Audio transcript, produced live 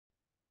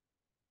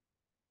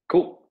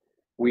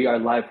We are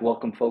live.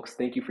 Welcome, folks.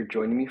 Thank you for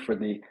joining me for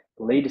the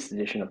latest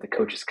edition of the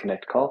Coaches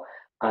Connect call.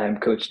 I'm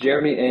Coach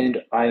Jeremy,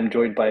 and I am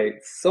joined by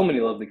so many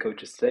lovely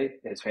coaches today.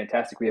 It's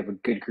fantastic. We have a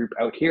good group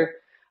out here.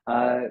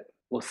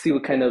 We'll see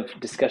what kind of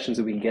discussions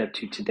that we can get up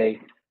to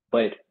today.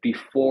 But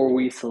before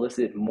we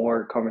solicit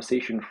more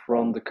conversation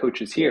from the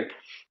coaches here,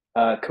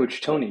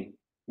 Coach Tony,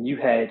 you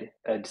had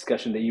a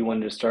discussion that you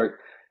wanted to start,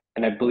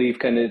 and I believe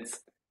kind of it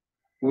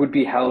would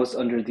be housed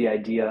under the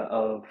idea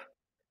of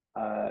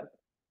uh,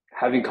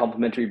 having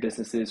complementary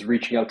businesses,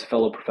 reaching out to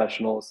fellow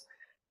professionals,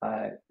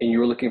 and you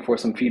were looking for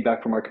some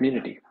feedback from our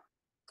community.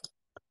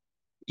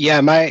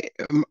 Yeah,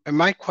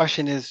 my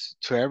question is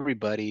to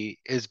everybody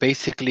is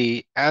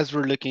basically as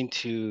we're looking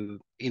to,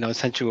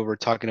 essentially what we're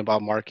talking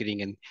about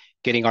marketing and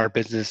getting our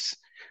business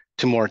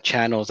to more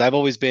channels. I've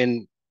always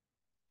been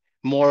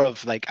more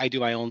of like I do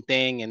my own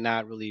thing and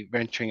not really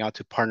venturing out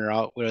to partner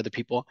out with other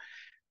people.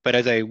 But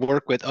as I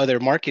work with other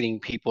marketing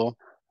people,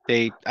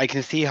 I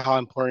can see how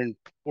important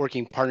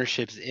working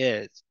partnerships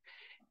is.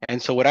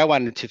 And so what I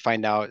wanted to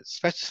find out,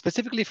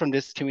 specifically from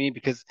this community,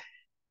 because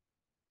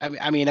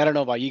I mean, I don't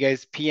know about you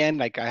guys, PN,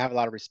 like I have a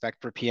lot of respect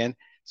for PN.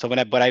 So when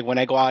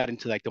I go out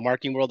into like the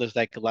marketing world, there's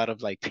like a lot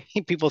of like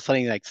people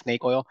selling like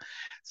snake oil.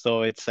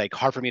 So it's like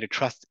hard for me to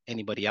trust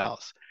anybody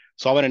else.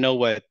 So I want to know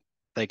what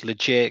like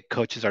legit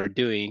coaches are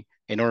doing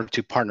in order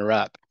to partner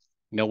up.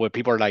 What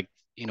people are like,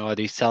 are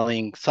they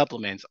selling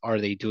supplements?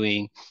 Are they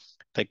doing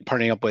like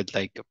partnering up with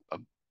like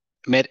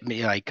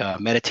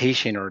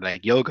meditation or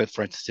like yoga,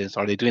 for instance?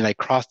 Are they doing like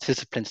cross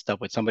discipline stuff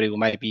with somebody who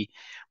might be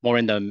more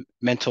in the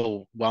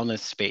mental wellness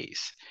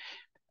space?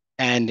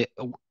 And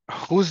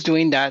who's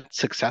doing that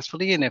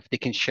successfully? And if they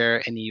can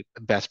share any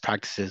best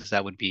practices,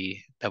 that would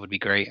be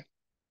great.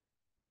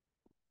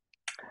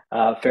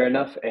 Fair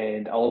enough,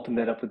 and I'll open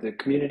that up with the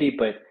community.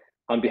 But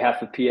on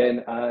behalf of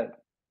PN,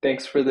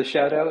 thanks for the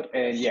shout out.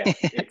 And yeah,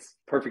 it's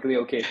perfectly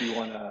okay if you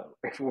want to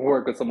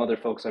work with some other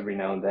folks every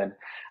now and then.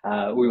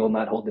 We will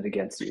not hold it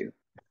against you.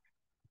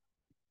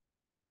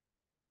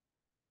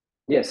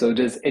 Yeah, so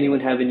does anyone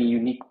have any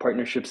unique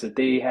partnerships that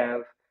they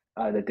have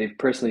that they've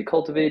personally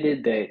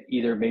cultivated that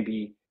either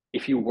maybe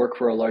if you work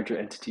for a larger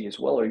entity as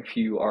well, or if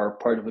you are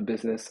part of a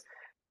business,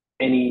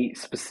 any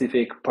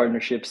specific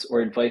partnerships or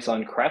advice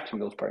on crafting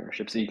those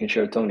partnerships that you can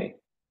share with Tony?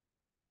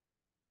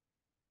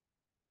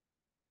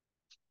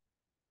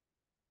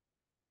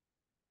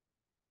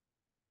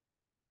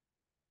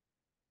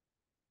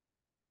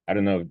 I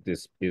don't know if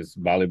this is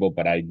valuable,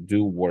 but I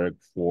do work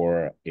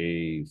for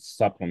a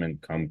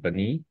supplement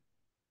company,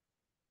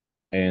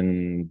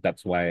 and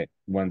that's why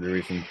one of the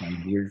reasons I'm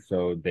here.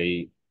 So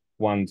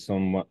want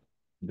some,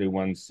 they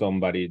want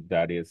somebody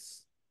that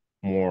is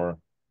more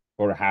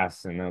or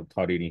has an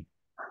authority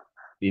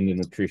in the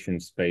nutrition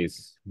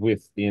space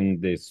within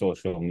the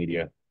social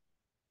media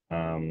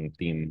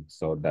team.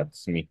 So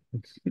that's me.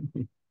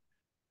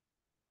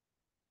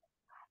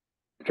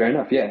 Fair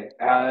enough. Yeah.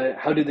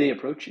 How did they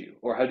approach you,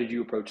 or how did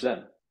you approach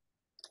them?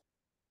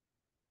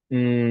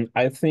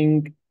 I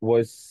think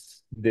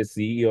was the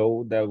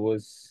CEO that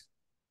was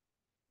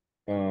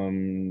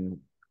um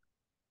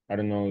I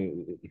don't know,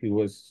 he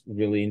was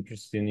really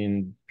interested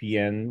in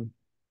PN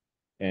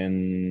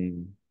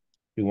and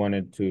he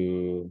wanted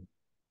to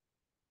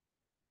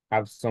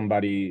have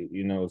somebody,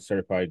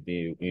 certified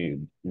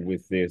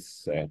with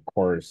this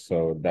course.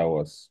 So that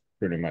was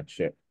pretty much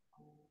it.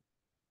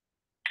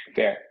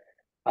 Fair.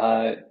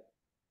 Uh,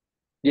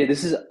 yeah,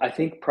 this is, I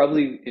think,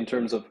 probably in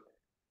terms of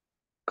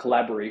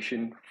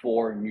collaboration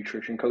for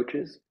nutrition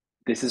coaches,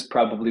 this is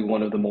probably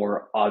one of the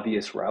more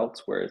obvious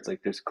routes where it's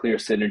like there's clear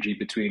synergy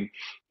between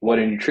what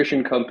a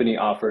nutrition company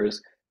offers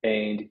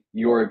and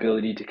your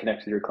ability to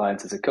connect with your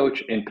clients as a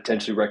coach and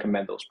potentially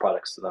recommend those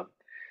products to them.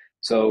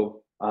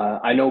 So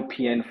I know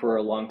PN for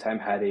a long time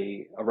had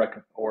a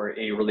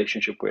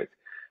relationship with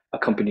a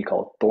company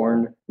called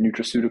Thorn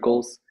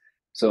Nutraceuticals.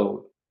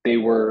 So they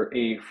were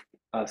a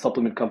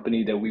supplement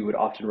company that we would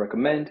often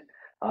recommend,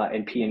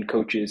 and PN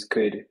coaches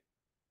could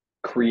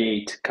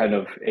create kind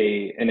of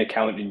a an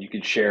account and you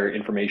could share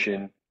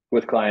information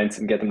with clients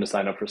and get them to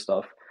sign up for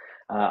stuff.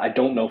 I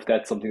don't know if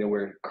that's something that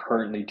we're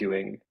currently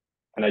doing,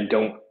 and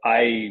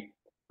I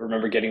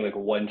remember getting like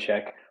one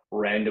check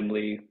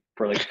randomly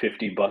for like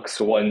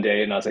 $50 one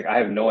day, and I was like, I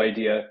have no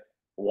idea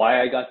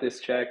why I got this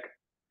check,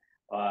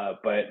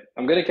 but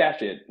I'm gonna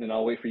cash it, and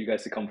I'll wait for you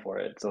guys to come for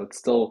it. So it's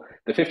still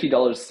the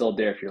 $50 is still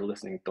there if you're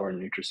listening, Thorn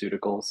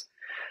Nutraceuticals.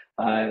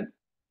 Uh,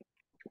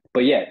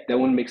 but yeah, that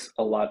one makes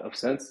a lot of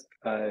sense.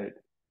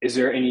 Is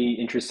there any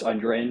interest on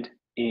your end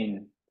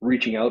in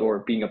reaching out or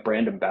being a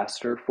brand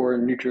ambassador for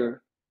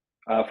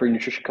for a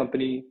nutrition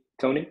company,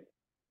 Tony?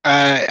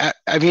 I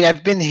mean,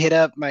 I've been hit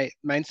up my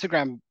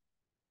Instagram.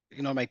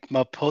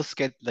 My posts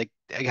get like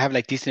I have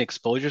like decent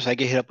exposure, so I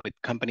get hit up with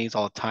companies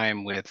all the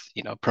time with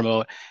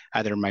promote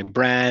either my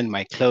brand,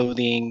 my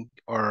clothing,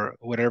 or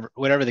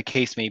whatever the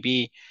case may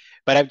be.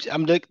 But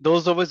I'm like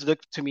those always look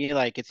to me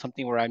like it's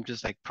something where I'm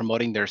just like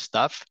promoting their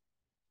stuff.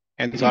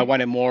 And so I Mhm.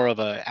 wanted more of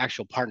a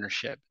actual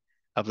partnership.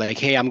 of like,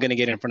 hey, I'm gonna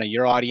get in front of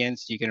your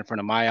audience, you get in front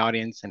of my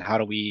audience, and how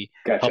do we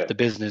help Gotcha. the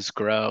business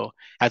grow?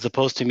 As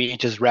opposed to me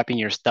just repping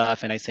your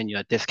stuff and I send you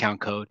a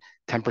discount code,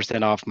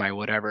 10% off my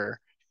whatever.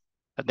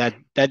 That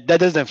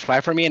doesn't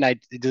fly for me, and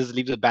it just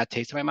leaves a bad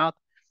taste in my mouth.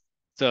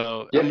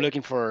 So I'm Yeah.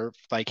 looking for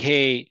like,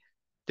 hey,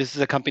 this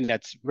is a company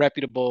that's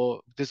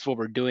reputable. This is what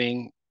we're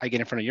doing. I get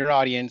in front of your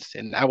audience,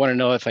 and I want to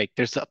know if like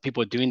there's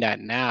people doing that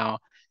now,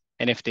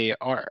 and if they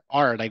are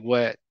like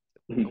Mhm.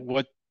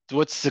 what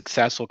what's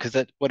successful?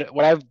 Because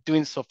what I'm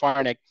doing so far,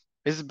 and like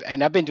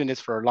and I've been doing this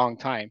for a long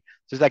time.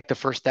 So it's like the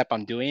first step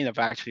I'm doing of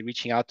actually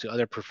reaching out to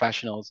other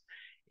professionals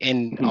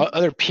and Mhm.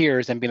 other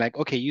peers and being like,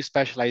 okay, you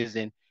specialize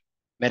in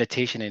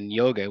meditation and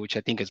yoga, which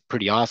I think is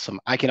pretty awesome.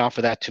 I can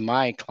offer that to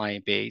my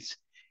client base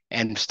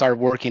and start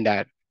working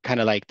that kind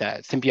of like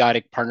that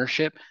symbiotic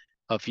partnership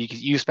of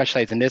you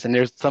specialize in this and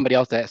there's somebody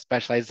else that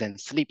specializes in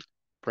sleep,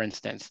 for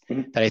instance,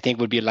 Mhm. that I think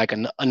would be like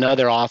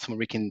another awesome where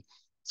we can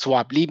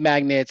swap lead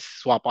magnets,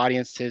 swap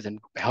audiences, and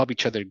help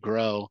each other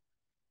grow.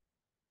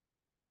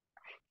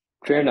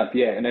 Fair enough.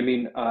 Yeah. And I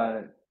mean,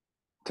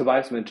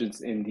 Tobias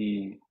mentions in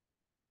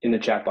the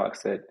chat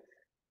box that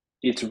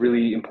it's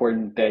really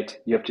important that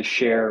you have to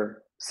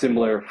share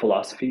similar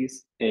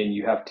philosophies and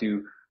you have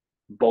to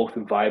both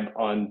vibe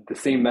on the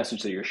same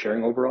message that you're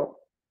sharing overall.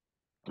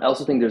 I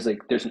also think there's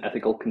an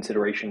ethical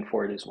consideration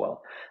for it as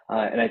well,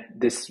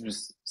 this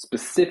was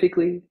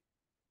specifically,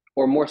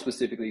 or more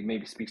specifically,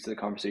 maybe speaks to the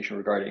conversation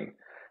regarding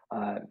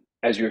uh,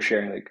 as you're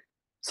sharing like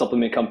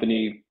supplement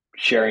company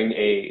sharing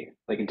a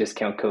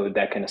discount code,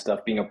 that kind of stuff,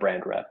 being a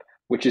brand rep,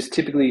 which is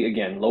typically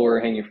again lower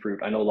hanging fruit.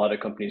 I know a lot of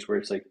companies where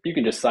it's like you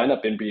can just sign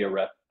up and be a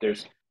rep.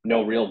 There's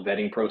no real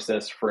vetting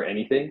process for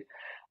anything.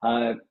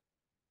 Uh,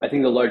 I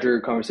think the larger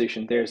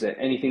conversation there is that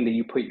anything that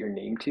you put your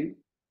name to,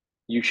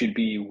 you should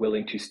be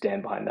willing to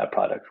stand behind that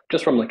product,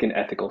 just from like an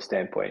ethical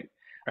standpoint.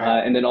 Right.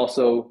 And then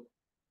also,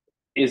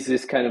 is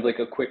this kind of like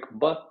a quick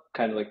buck,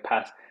 kind of like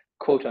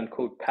quote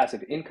unquote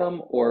passive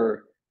income,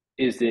 or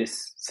is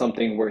this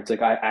something where it's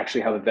like I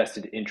actually have a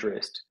vested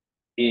interest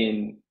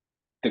in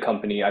the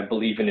company? I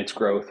believe in its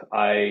growth.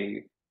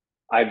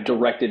 I've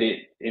directed it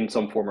in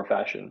some form or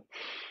fashion.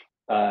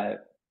 Uh,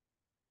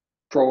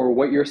 for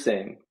what you're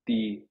saying,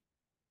 the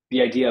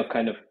idea of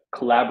kind of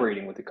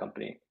collaborating with the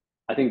company,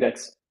 I think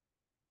that's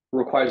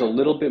requires a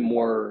little bit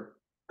more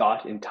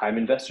thought and time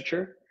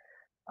investiture.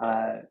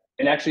 Uh,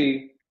 and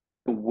actually,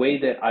 the way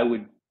that I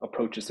would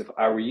approach this if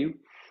I were you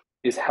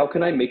is how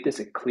can I make this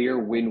a clear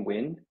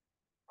win-win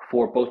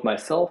for both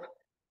myself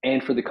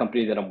and for the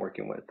company that I'm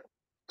working with?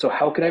 So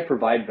how can I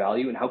provide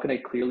value and how can I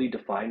clearly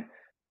define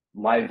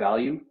my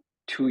value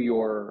to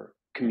your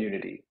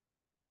community?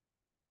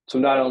 So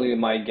not only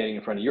am I getting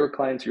in front of your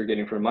clients, you're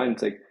getting in front of mine.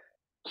 It's like,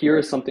 here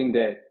is something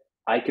that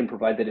I can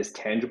provide that is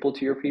tangible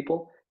to your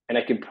people, and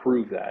I can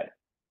prove that.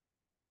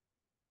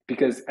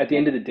 Because at the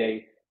end of the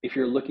day, if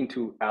you're looking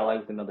to ally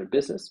with another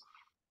business,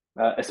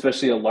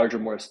 especially a larger,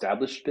 more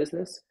established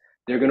business,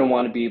 they're going to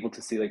want to be able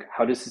to see like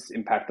how does this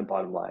impact the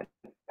bottom line?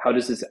 How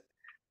does this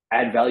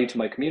add value to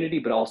my community,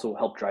 but also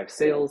help drive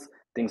sales,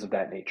 things of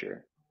that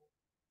nature.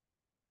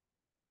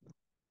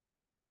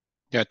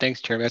 Yeah,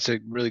 thanks, Jeremy. That's a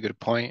really good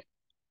point.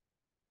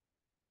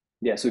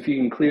 Yeah, so if you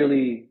can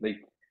clearly like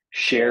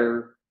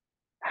share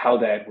how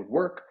that would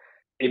work,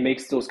 it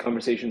makes those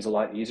conversations a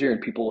lot easier,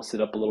 and people will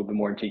sit up a little bit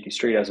more and take you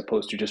straight, as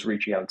opposed to just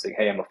reaching out and saying,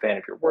 "Hey, I'm a fan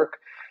of your work.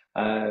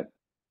 Uh,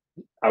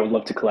 I would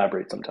love to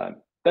collaborate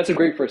sometime." That's a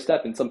great first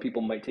step, and some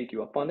people might take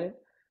you up on it.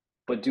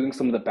 But doing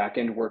some of the back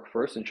end work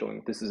first and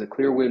showing this is a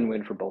clear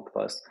win-win for both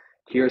of us.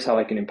 Here's how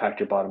I can impact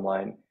your bottom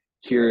line.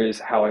 Here is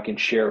how I can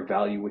share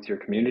value with your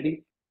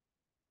community.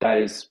 That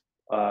is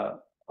a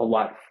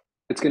lot.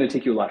 It's going to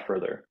take you a lot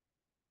further.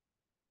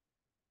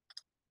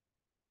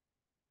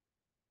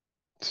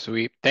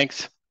 Sweet.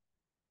 Thanks.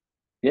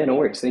 Yeah, no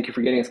worries. Thank you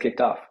for getting us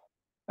kicked off.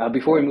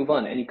 Before we move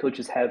on, any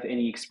coaches have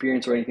any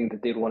experience or anything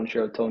that they'd want to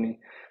share with Tony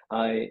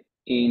uh,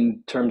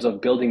 in terms of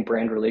building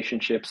brand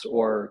relationships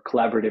or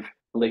collaborative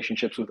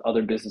relationships with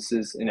other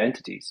businesses and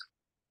entities?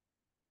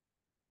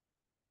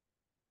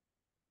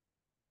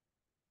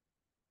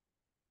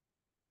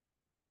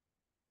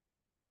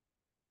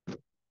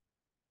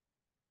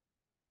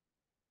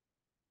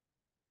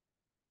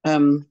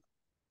 Um,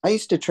 I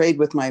used to trade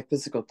with my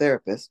physical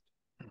therapist,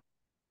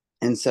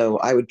 and so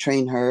I would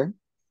train her,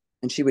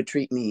 and she would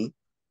treat me,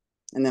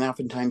 and then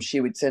oftentimes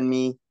she would send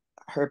me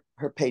her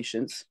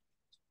patients,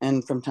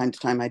 and from time to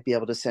time I'd be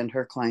able to send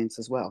her clients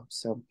as well.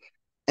 So,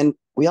 and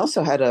we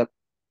also had a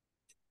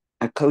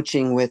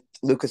coaching with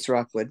Lucas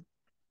Rockwood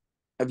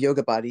of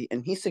Yoga Body,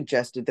 and he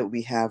suggested that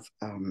we have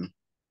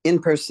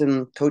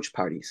in-person coach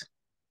parties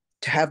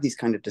to have these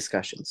kind of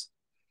discussions.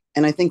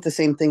 And I think the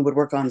same thing would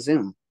work on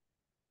Zoom.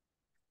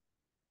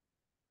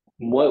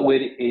 What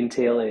would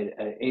entail an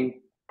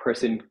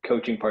in-person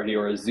coaching party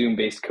or a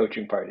Zoom-based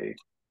coaching party?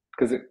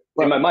 Because in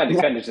Well, my mind, it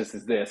yeah, kind of just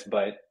is this,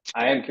 but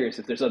I am curious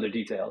if there's other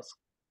details.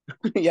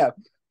 yeah.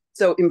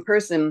 So in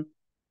person,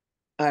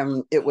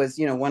 it was,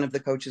 one of the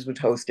coaches would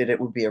host it. It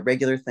would be a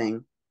regular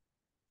thing,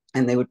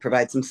 and they would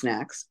provide some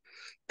snacks,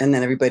 and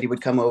then everybody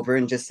would come over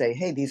and just say,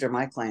 "Hey, these are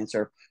my clients,"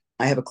 or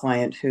I have a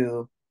client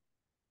who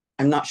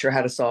I'm not sure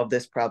how to solve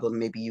this problem.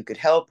 Maybe you could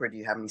help, or do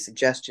you have any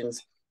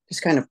suggestions?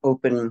 Just kind of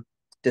open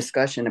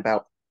discussion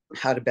about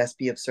how to best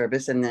be of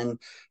service. And then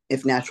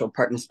if natural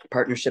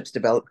partnerships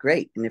develop,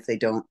 great. And if they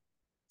don't,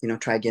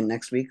 try again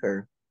next week,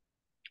 or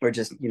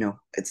just,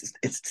 it's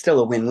still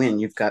a win-win.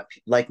 You've got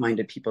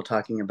like-minded people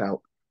talking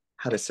about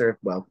how to serve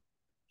well.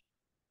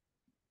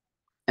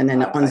 And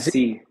then on I Zoom,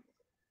 see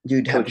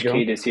you'd have Coach your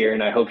Kate is here,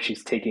 and I hope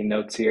she's taking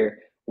notes here.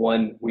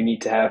 One, we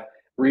need to have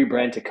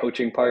rebrand to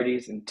coaching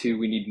parties, and two,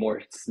 we need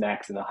more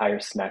snacks and a higher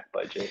snack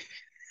budget.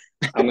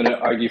 I'm going to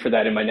argue for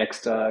that in my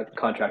next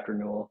contract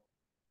renewal.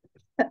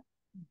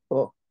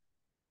 own.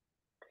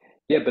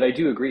 Yeah, but I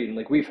do agree. And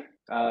like we've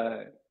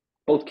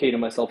both Kate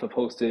and myself have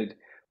hosted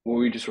what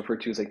we just refer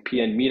to as like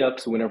PN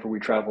meetups whenever we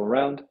travel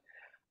around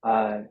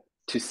uh,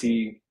 to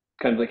see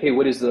kind of like, hey,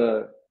 what is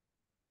the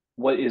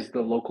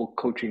local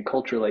coaching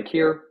culture like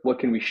here? What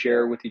can we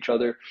share with each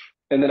other?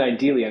 And then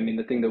ideally, I mean,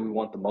 the thing that we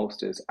want the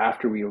most is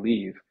after we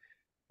leave,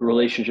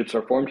 relationships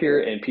are formed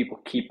here and people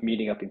keep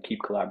meeting up and keep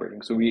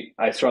collaborating. So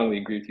I strongly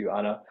agree with you,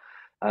 Anna.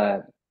 Uh,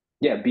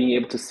 yeah, being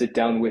able to sit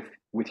down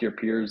with your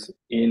peers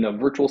in a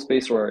virtual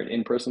space or an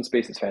in-person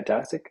space is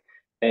fantastic.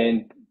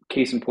 And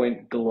case in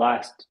point, the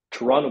last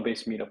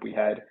Toronto-based meetup we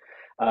had,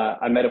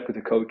 I met up with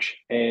a coach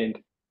and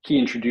he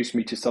introduced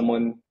me to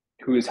someone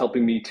who is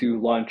helping me to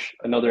launch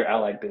another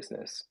allied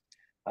business.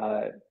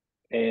 Uh,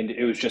 and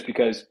it was just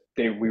because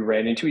we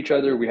ran into each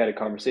other, we had a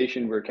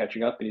conversation, we were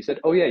catching up, and he said,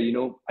 "Oh yeah,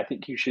 I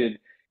think you should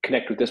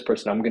connect with this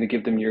person. I'm going to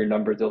give them your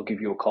number. They'll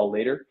give you a call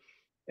later."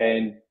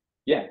 And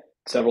yeah,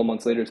 several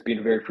months later, it's been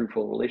a very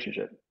fruitful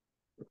relationship.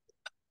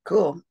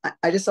 Cool.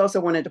 I just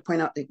also wanted to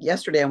point out that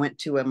yesterday I went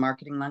to a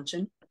marketing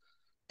luncheon,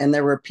 and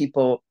there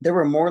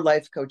were more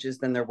life coaches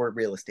than there were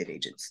real estate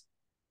agents.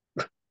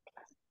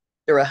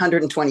 There were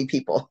 120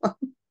 people.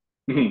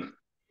 Mhm.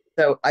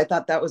 So I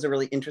thought that was a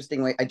really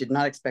interesting way. I did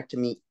not expect to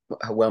meet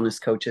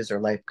wellness coaches or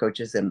life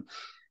coaches, and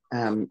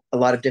a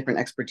lot of different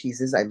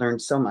expertises. I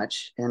learned so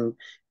much, and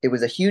it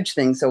was a huge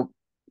thing. So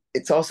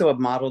it's also a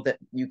model that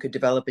you could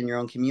develop in your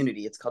own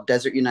community. It's called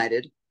Desert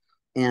United,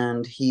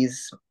 and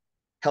he's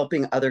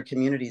helping other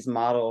communities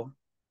model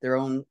their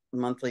own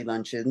monthly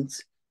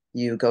luncheons.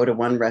 You go to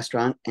one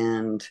restaurant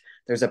and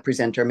there's a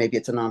presenter, maybe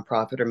it's a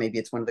nonprofit or maybe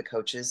it's one of the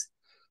coaches,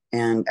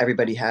 and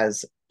everybody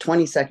has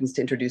 20 seconds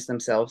to introduce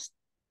themselves,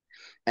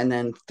 and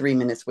then 3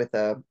 minutes with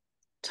a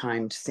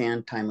timed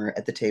sand timer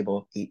at the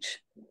table each.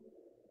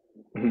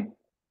 Mhm.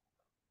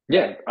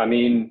 Yeah, I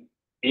mean,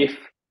 if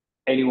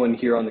anyone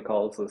here on the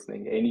call is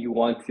listening and you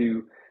want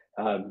to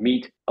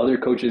meet other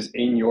coaches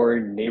in your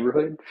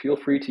neighborhood, feel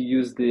free to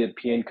use the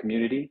PN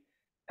community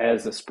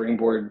as a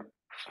springboard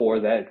for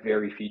that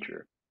very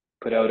feature.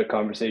 Put out a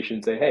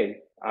conversation, say,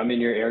 hey, I'm in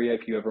your area.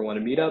 If you ever want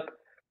to meet up,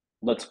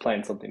 let's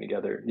plan something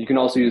together. You can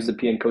also use the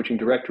PN coaching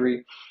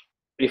directory.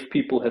 If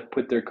people have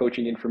put their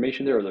coaching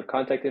information there or their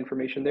contact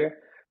information there,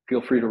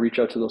 feel free to reach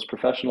out to those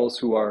professionals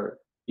who are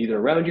either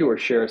around you or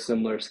share a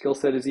similar skill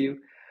set as you,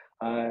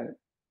 uh,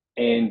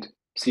 and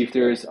see if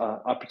there's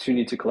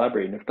opportunity to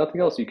collaborate. And if nothing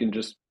else, you can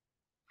just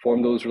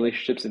form those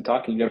relationships and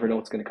talk, and you never know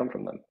what's going to come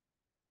from them.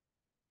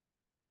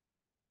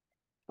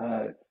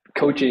 Uh,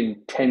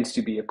 Coaching tends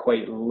to be a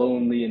quite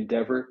lonely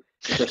endeavor,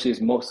 especially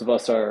as most of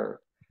us are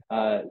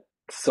uh,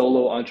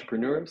 solo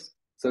entrepreneurs.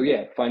 So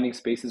yeah, finding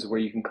spaces where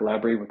you can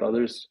collaborate with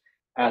others,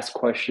 ask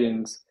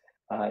questions,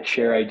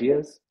 share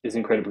ideas is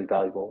incredibly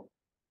valuable.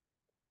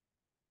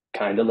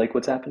 Kind of like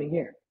what's happening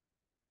here.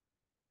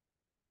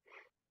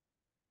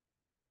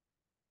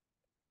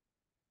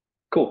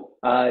 Cool.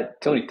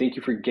 Tony, thank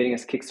you for getting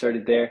us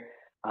kickstarted there.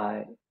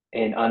 Uh,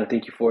 and Anna,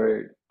 thank you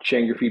for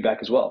sharing your feedback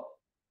as well.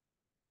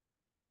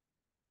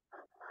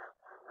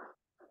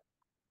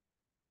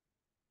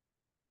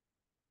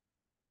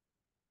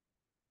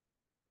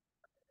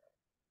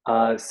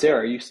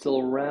 Sarah, are you still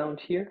around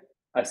here?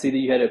 I see that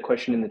you had a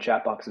question in the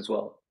chat box as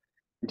well.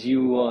 Do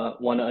you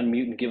want to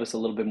unmute and give us a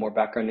little bit more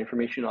background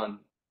information on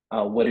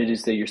what it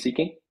is that you're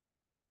seeking?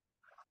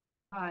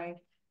 Hi.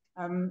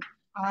 I'm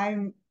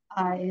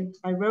I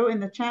wrote in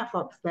the chat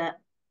box that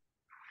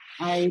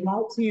I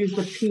like to use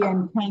the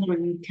PN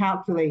calorie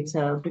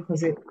calculator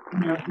because it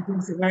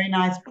gives a very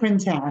nice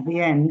printout at the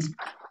end.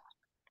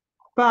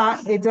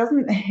 But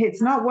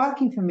it's not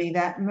working for me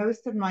that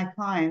most of my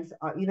clients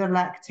are either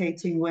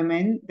lactating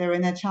women, they're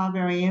in their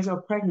childbearing years,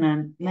 or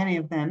pregnant, many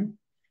of them.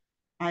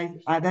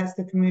 That's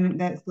the community,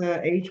 that's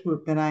the age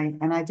group and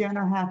I don't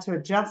know how to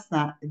adjust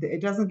that.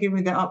 It doesn't give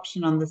me the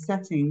option on the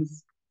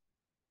settings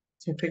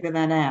to figure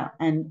that out.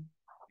 And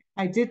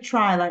I did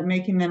try like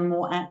making them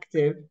more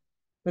active,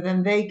 but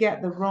then they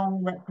get the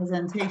wrong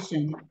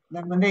representation.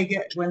 Then when they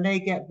get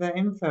the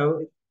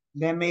info,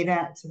 they're made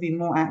out to be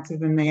more active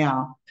than they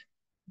are.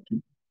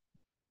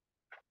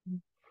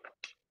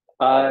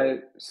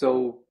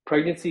 So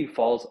pregnancy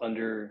falls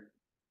under,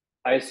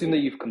 I assume that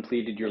you've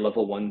completed your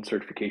level 1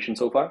 certification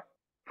so far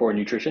for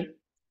nutrition.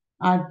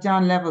 I've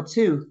done level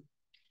 2.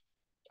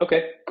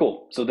 Okay,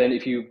 cool. So then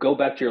if you go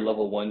back to your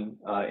level 1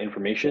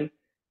 information,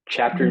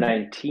 chapter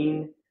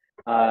 19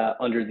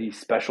 under the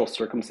special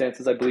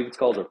circumstances, I believe it's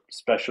called, or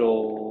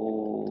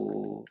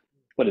special,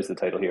 what is the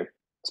title here?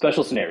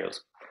 Special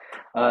scenarios.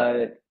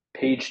 Uh,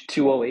 Page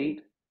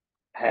 208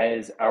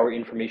 has our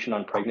information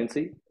on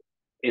pregnancy.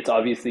 It's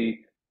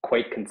obviously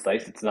quite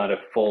concise. It's not a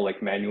full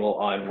like manual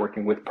on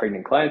working with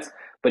pregnant clients,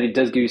 but it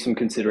does give you some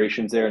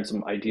considerations there and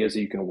some ideas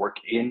that you can work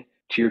in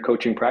to your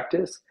coaching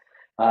practice.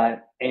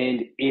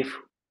 And if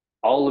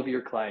all of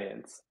your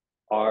clients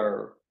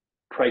are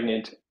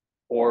pregnant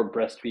or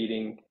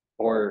breastfeeding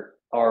or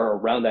are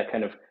around that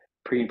kind of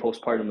pre and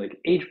postpartum like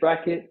age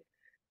bracket,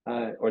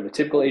 or the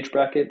typical age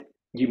bracket,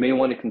 you may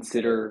want to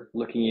consider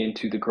looking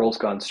into the Girls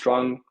Gone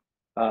Strong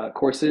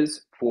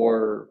courses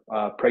for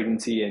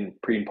pregnancy and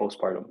pre and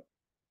postpartum.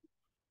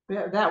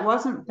 That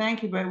wasn't,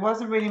 thank you, but it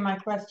wasn't really my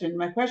question.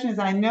 My question is,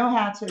 I know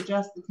how to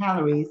adjust the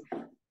calories,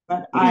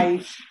 but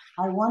I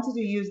wanted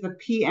to use the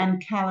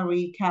PN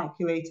calorie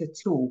calculator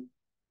tool,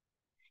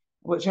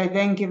 which I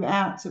then give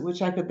out to,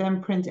 which I could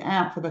then print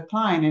out for the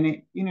client. And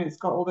it, it's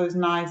got all those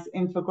nice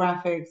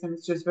infographics and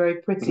it's just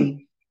very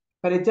pretty.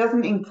 But it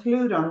doesn't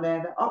include on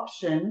there the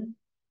option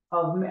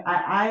of,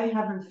 I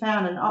haven't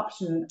found an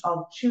option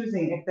of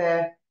choosing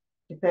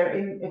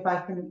if I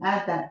can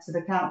add that to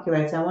the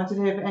calculator. I wanted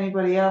to hear if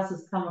anybody else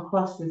has come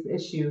across this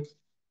issue.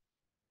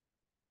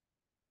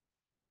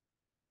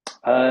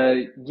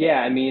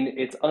 Yeah, I mean,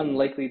 it's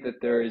unlikely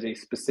that there is a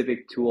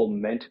specific tool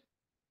meant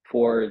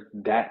for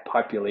that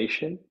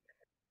population,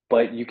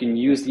 but you can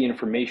use the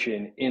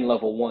information in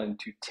level one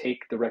to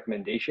take the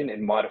recommendation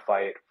and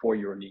modify it for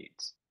your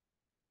needs.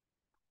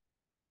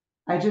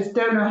 I just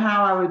don't know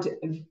how I would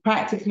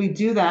practically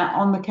do that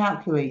on the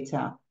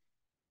calculator.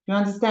 You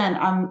understand?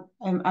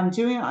 I'm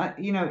doing,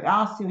 it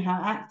asks you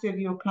how active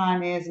your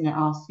client is, and it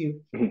asks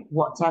you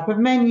what type of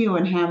menu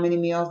and how many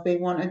meals they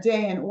want a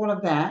day and all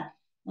of that.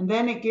 And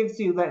then it gives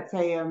you, let's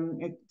say,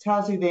 it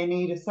tells you they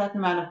need a certain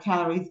amount of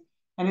calories,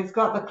 and it's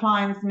got the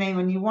client's name,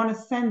 and you want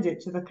to send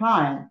it to the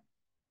client.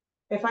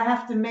 If I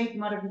have to make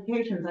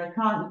modifications, I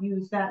can't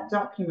use that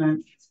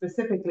document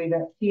specifically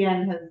that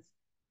PN has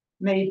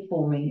made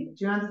for me.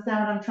 Do you understand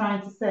what I'm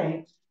trying to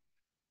say?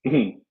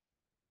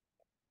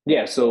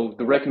 Yeah, so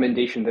the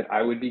recommendation that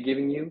I would be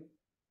giving you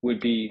would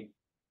be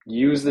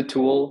use the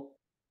tool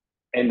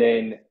and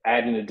then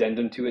add an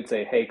addendum to it.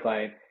 Say, hey,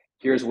 client,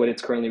 here's what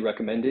it's currently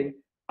recommending.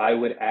 I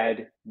would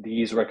add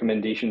these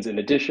recommendations in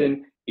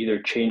addition,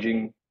 either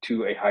changing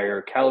to a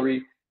higher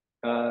calorie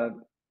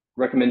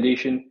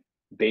recommendation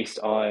based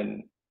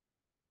on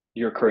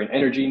your current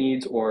energy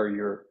needs or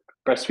your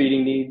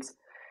breastfeeding needs.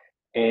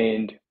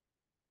 And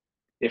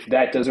if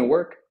that doesn't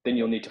work, then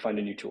you'll need to find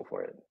a new tool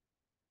for it.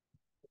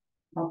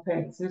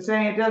 Okay, so you're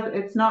saying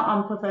it's not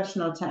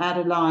unprofessional to add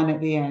a line at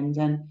the end,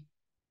 and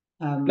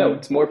No,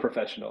 it's more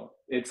professional.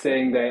 It's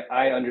saying that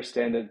I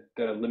understand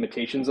the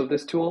limitations of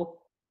this tool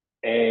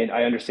and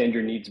I understand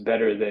your needs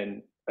better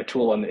than a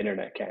tool on the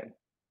internet can.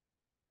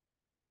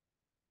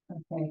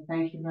 Okay,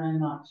 thank you very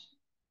much.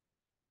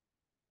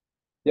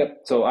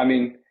 Yep. So, I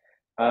mean,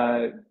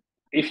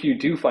 if you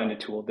do find a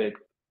tool that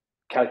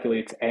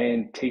calculates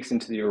and takes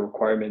into your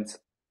requirements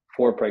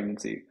for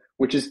pregnancy,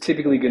 which is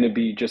typically going to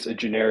be just a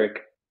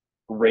generic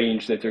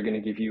range that they're going to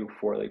give you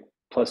for like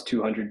plus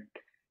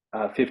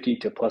 250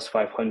 to plus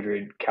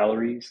 500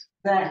 calories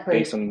Exactly.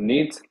 based on the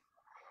needs.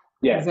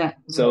 Yeah.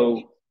 Exactly.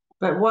 So,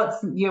 but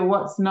what's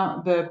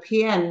not, the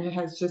PN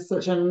has just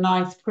such a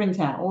nice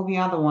printout. All the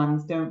other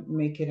ones don't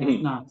make it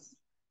as nice.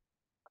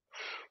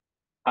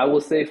 I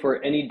will say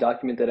for any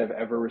document that I've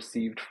ever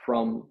received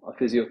from a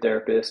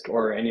physiotherapist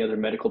or any other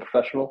medical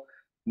professional,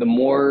 the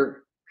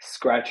more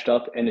scratched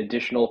up and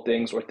additional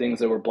things or things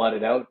that were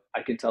blotted out,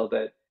 I can tell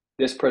that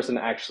this person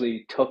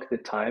actually took the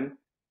time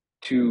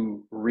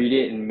to read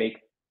it and make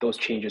those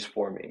changes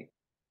for me.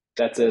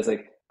 That says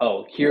like,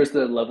 oh, here's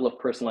the level of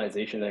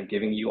personalization that I'm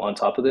giving you on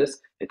top of this.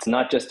 It's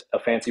not just a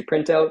fancy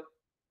printout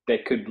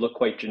that could look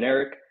quite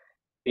generic.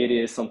 It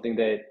is something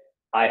that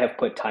I have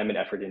put time and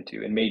effort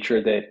into and made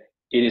sure that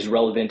it is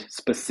relevant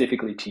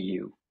specifically to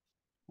you.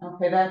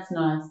 Okay, that's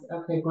nice.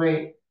 Okay,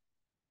 great.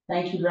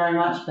 Thank you very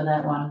much for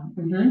that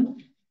one.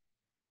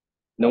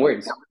 No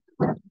worries.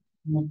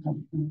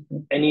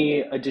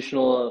 Any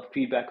additional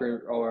feedback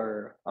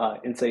or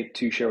insight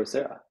to share with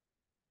Sarah?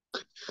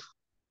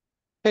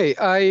 Hey,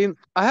 I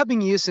have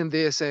been using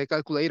this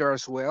calculator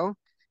as well,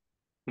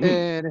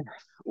 and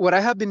what I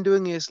have been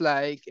doing is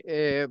like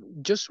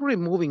just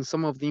removing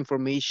some of the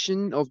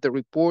information of the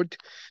report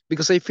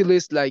because I feel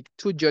it's like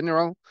too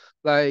general.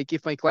 Like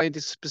if my client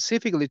is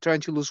specifically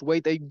trying to lose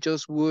weight, I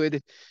just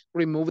would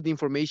remove the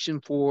information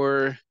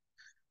for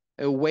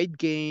weight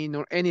gain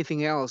or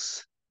anything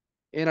else.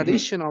 And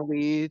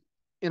additionally,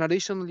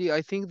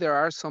 I think there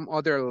are some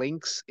other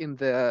links in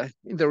the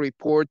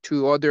report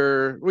to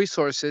other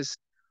resources.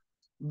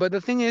 But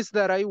the thing is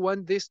that I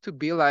want this to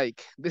be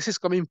like this is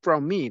coming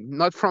from me,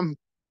 not from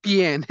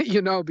PN,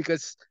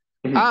 because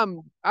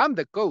I'm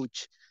the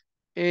coach.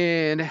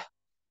 And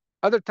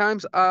other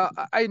times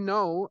I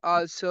know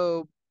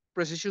also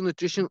Precision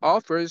Nutrition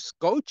offers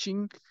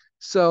coaching.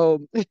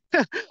 So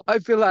I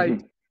feel like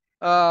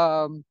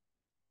um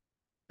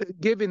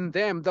giving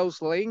them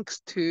those links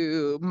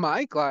to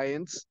my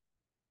clients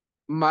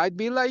might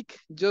be like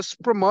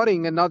just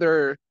promoting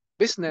another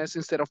business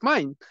instead of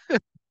mine.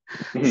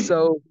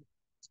 So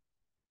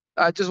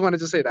I just wanted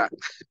to say that.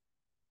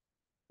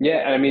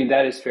 Yeah, I mean,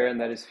 that is fair,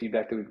 and that is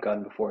feedback that we've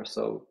gotten before.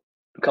 So,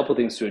 a couple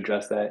things to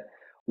address that.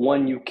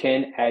 One, you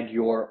can add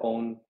your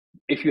own,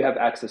 if you have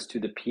access to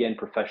the PN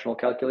professional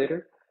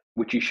calculator,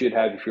 which you should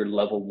have if you're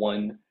level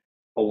one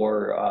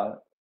or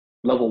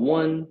level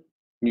one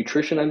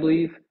nutrition, I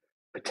believe,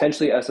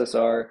 potentially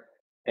SSR,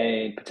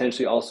 and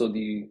potentially also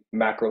the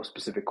macro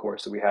specific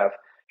course that we have,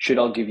 should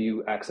all give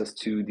you access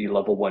to the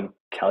level one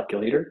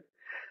calculator.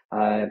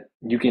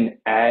 You can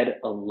add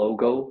a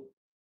logo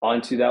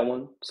onto that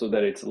one so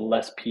that it's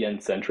less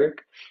PN centric.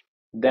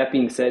 That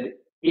being said,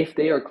 if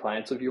they are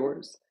clients of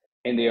yours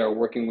and they are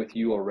working with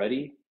you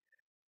already,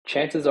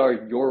 chances are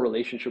your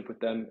relationship with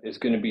them is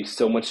going to be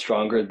so much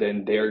stronger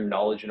than their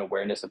knowledge and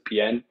awareness of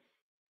PN.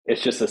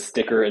 It's just a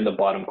sticker in the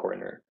bottom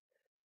corner.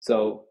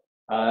 So,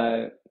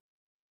 as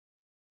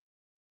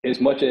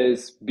much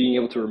as being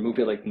able to remove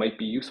it like might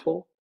be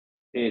useful,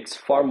 it's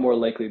far more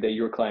likely that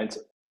your clients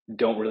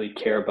don't really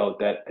care about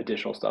that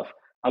additional stuff.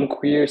 I'm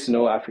curious to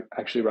know,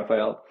 actually,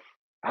 Raphael,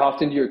 how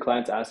often do your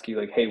clients ask you,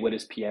 like, hey, what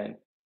is PN?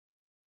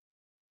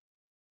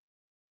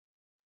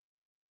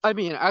 I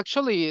mean,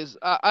 actually, is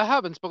I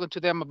haven't spoken to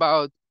them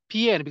about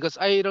PN because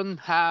I don't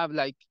have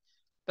like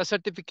the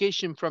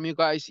certification from you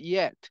guys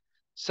yet.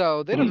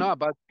 So they don't know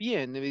about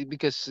PN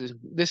because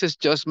this is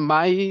just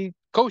my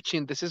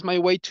coaching. This is my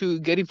way to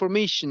get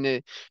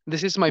information.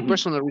 This is my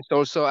personal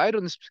resource. So I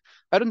don't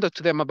talk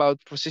to them about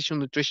precision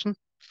nutrition.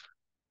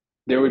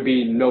 There would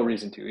be no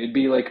reason to. It'd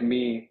be like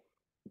me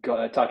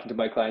talking to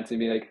my clients and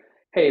be like,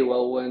 "Hey,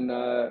 well, when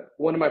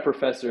one of my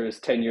professors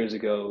 10 years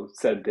ago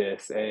said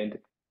this, and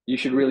you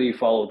should really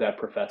follow that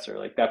professor.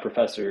 Like that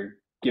professor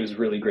gives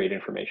really great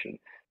information."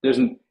 There's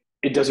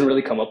it doesn't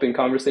really come up in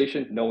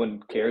conversation. No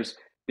one cares.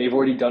 They've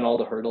already done all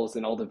the hurdles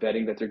and all the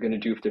vetting that they're going to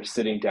do if they're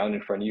sitting down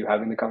in front of you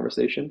having the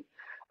conversation.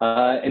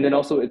 And then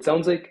also, it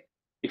sounds like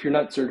if you're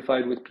not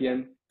certified with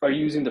PM, are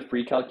you using the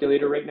free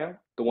calculator right now,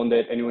 the one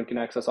that anyone can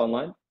access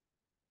online?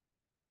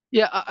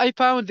 Yeah, I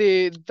found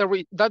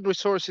that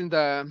resource in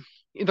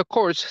the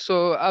course,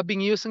 so I've been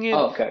using it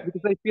Oh, okay.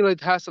 because I feel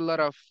it has a lot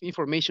of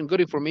information,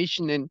 good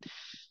information, and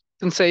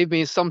can save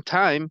me some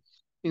time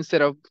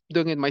instead of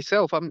doing it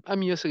myself.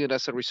 I'm using it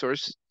as a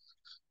resource.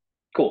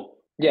 Cool.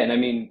 Yeah, and I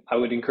mean, I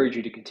would encourage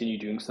you to continue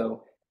doing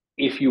so.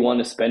 If you want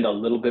to spend a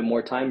little bit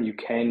more time, you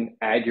can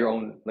add your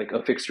own, like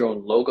affix your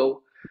own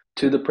logo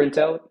to the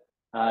printout,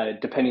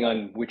 depending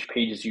on which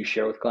pages you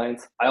share with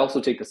clients. I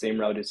also take the same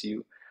route as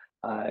you.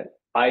 Uh,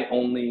 I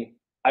only,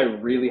 I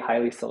really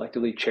highly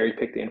selectively cherry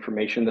pick the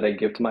information that I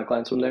give to my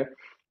clients from there.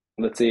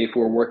 Let's say if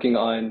we're working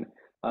on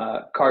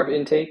carb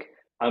intake,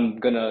 I'm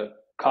gonna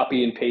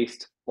copy and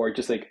paste or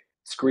just like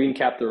screen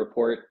cap the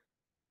report,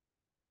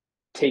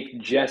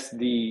 take just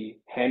the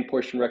hand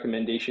portion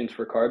recommendations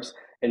for carbs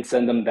and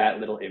send them that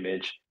little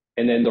image.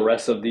 And then the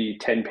rest of the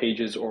 10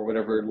 pages or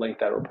whatever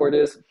length that report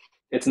is,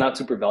 it's not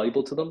super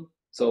valuable to them.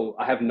 So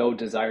I have no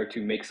desire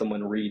to make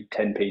someone read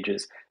 10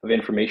 pages of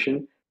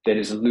information that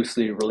is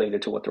loosely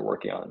related to what they're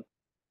working on.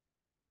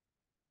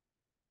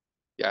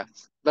 Yeah,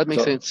 that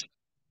makes So sense.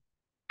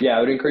 yeah,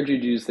 I would encourage you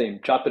to do the same.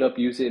 Chop it up,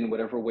 use it in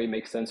whatever way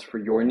makes sense for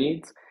your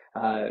needs.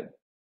 Uh,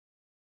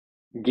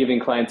 Giving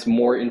clients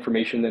more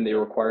information than they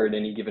require at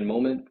any given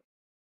moment.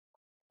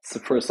 So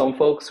for some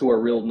folks who are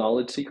real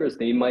knowledge seekers,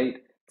 they might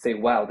say,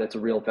 wow, that's a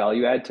real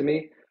value add to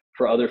me.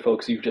 For other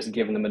folks, you've just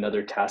given them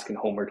another task and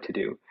homework to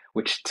do,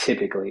 which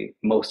typically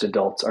most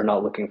adults are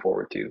not looking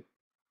forward to.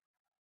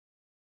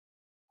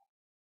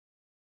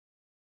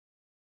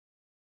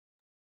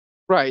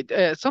 Right.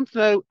 Something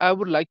that I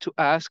would like to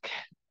ask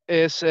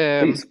is,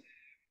 Please.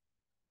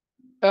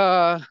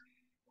 uh,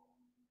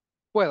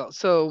 well,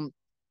 so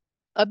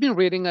I've been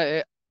reading.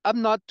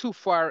 I'm not too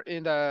far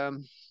in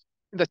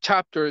the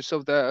chapters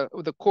of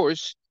the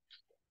course,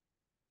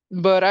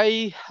 but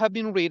I have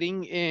been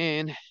reading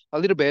in a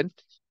little bit,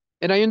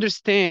 and I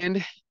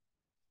understand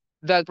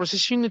that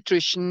precision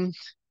nutrition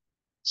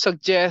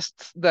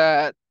suggests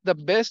that the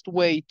best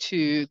way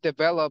to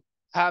develop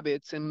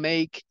habits and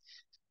make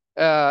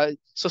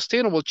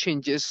sustainable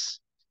changes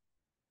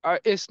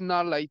is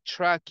not like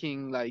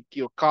tracking like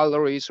your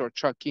calories or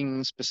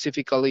tracking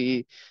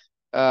specifically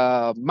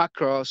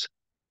macros,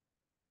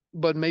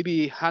 but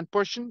maybe hand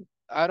portion.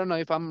 I don't know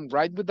if I'm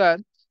right with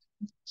that.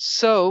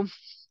 So,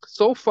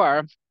 so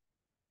far,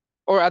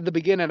 or at the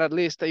beginning at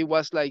least, I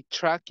was like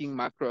tracking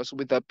macros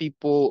with the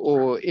people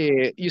or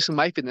using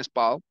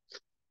MyFitnessPal.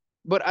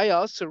 But I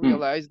also Mm.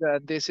 realized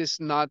that this is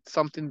not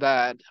something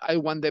that I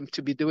want them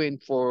to be doing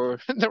for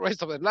the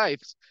rest of their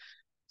lives.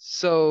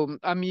 So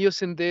I'm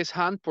using this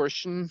hand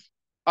portion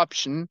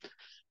option,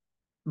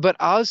 but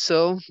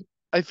also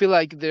I feel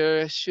like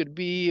there should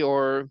be,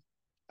 or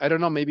I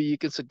don't know, maybe you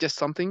can suggest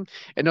something,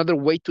 another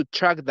way to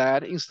track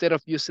that instead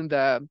of using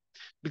the,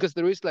 because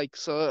there is like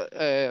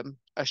a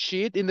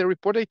sheet in the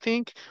report, I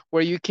think,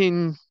 where you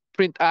can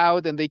print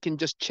out and they can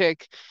just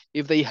check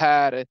if they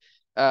had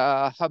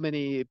how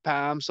many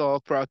pounds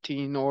of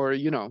protein, or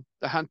the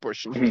hand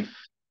portion. Mhm.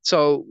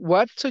 So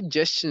what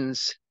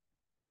suggestions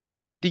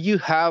do you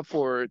have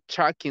for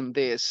tracking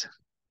this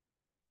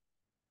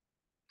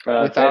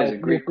That is without a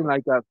great. using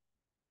like a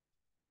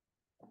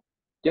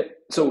Yep.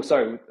 So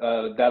sorry,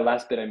 that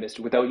last bit I missed.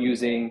 Without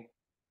using.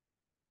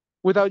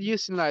 without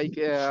using like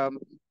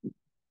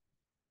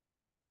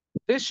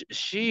this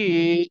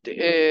sheet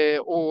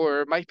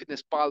or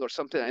MyFitnessPal or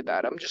something like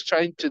that? I'm just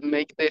trying to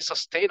make this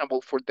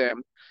sustainable for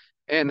them,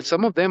 and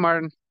some of them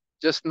are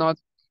just not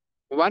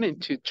wanting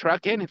to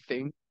track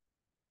anything.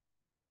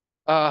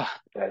 Uh,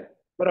 uh,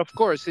 but of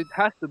course, it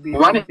has to be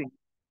One. something.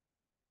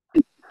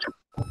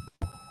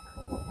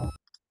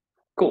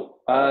 Cool.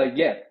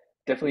 Yeah,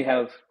 definitely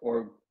have,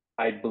 or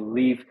I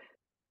believe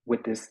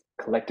with this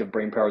collective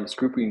brain power, this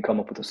group, we can come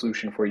up with a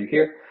solution for you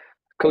here.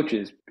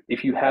 Coaches,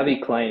 if you have a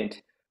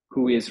client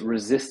who is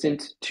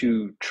resistant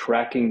to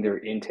tracking their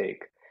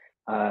intake,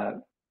 uh,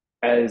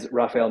 as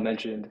Raphael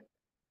mentioned,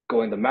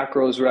 going the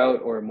macros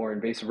route or a more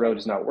invasive route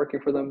is not working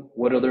for them.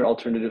 What other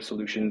alternative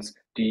solutions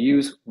do you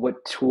use?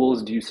 What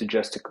tools do you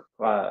suggest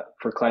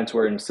for clients who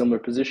are in a similar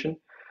position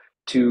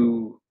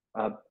to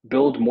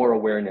build more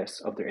awareness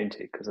of their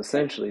intake? Because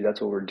essentially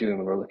that's what we're doing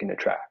when we're looking to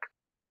track.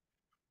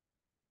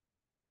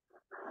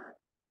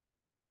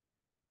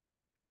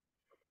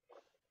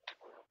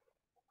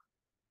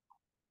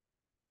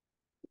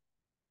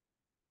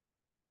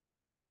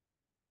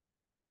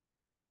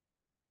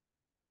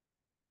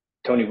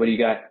 Tony, what do you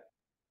got?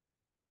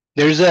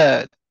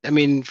 I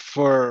mean,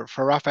 for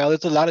Rafael,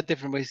 there's a lot of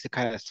different ways to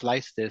kind of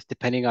slice this,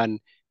 depending on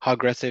how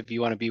aggressive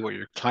you want to be with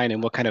your client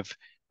and what kind of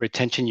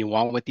retention you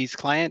want with these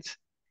clients.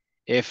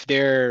 If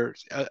they're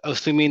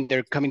assuming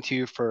they're coming to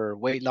you for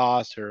weight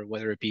loss or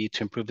whether it be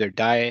to improve their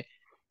diet,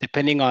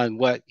 depending on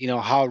what,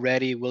 how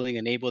ready, willing,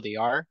 and able they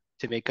are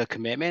to make a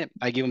commitment,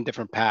 I give them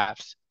different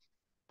paths.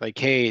 Like,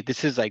 hey,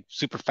 this is like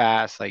super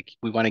fast. Like,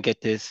 we want to get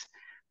this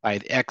by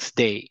the X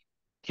date.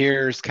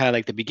 Here's kind of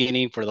like the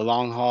beginning for the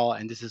long haul,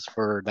 and this is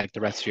for like the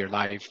rest of your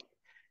life.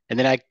 And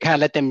then I kind of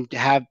let them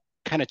have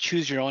kind of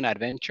choose your own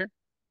adventure.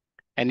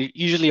 And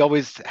usually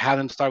always have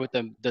them start with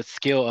the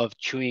skill of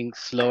chewing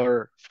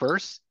slower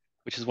first,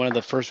 which is one of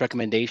the first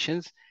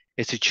recommendations,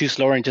 is to chew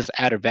slower and just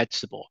add a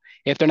vegetable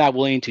if they're not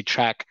willing to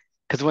track.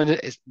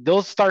 Because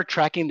they'll start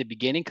tracking in the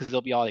beginning because they'll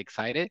be all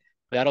excited,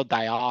 but that'll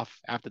die off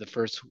after the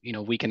first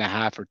week and a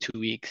half or 2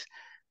 weeks.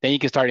 Then you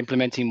can start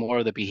implementing more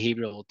of the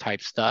behavioral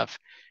type stuff.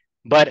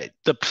 But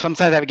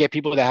sometimes I get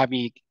people that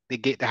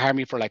they hire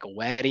me for like a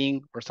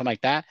wedding or something like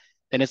that.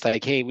 Then it's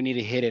like, hey, we need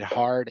to hit it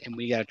hard and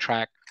we got to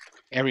track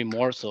every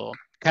morsel.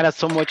 Kind of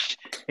so much,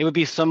 it would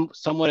be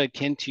somewhat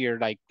akin to your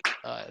like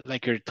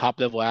your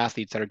top level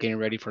athletes that are getting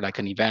ready for like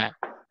an event.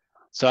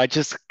 So I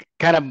just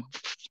kind of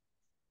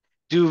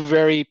do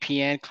very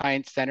PN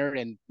client centered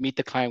and meet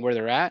the client where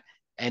they're at,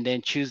 and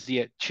then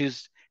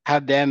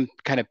have them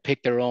kind of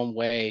pick their own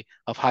way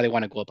of how they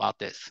want to go about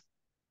this.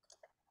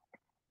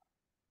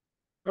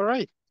 All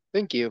right,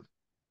 thank you.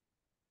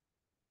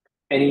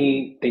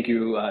 Thank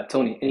you,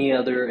 Tony. Any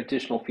other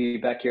additional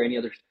feedback here? Any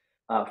other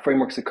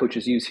frameworks that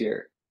coaches use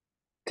here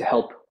to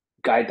help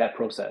guide that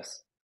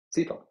process?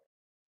 Sita.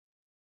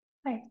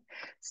 Hi.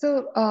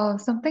 So,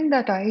 something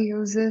that I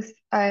use is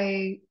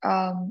I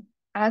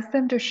ask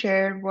them to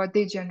share what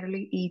they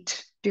generally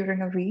eat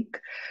during a week.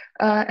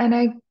 And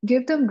I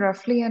give them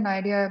roughly an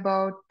idea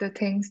about the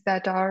things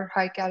that are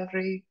high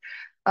calorie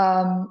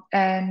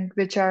and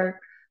which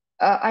are,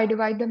 I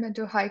divide them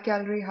into high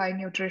calorie, high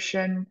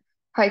nutrition,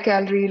 high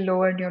calorie,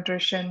 lower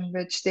nutrition,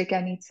 which they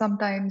can eat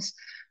sometimes.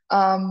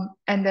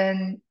 And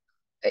then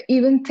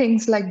even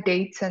things like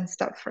dates and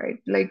stuff, right?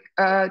 Like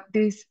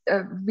these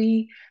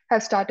we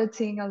have started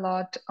seeing a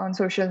lot on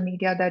social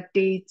media that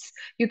dates,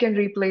 you can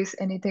replace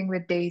anything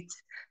with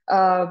dates,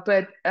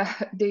 but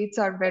dates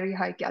are very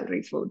high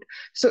calorie food.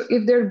 So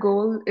if their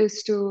goal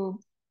is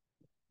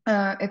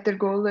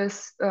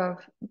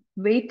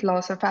weight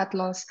loss or fat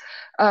loss,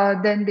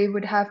 then they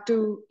would have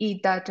to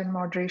eat that in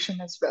moderation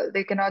as well.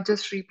 They cannot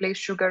just replace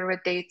sugar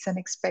with dates and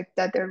expect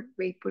that their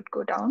weight would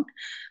go down.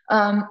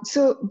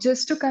 So,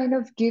 just to kind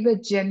of give a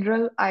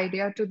general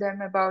idea to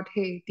them about,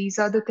 hey, these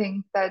are the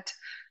things that,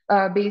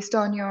 based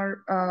on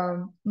your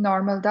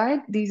normal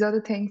diet, these are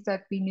the things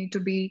that we need to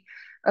be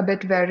a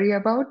bit wary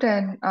about,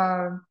 and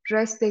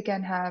rest they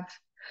can have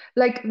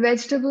like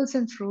vegetables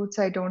and fruits,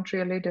 I don't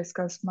really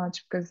discuss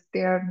much because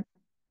they are,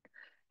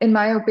 in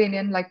my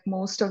opinion, like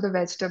most of the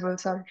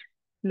vegetables are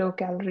low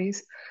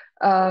calories.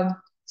 So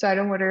I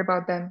don't worry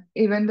about them.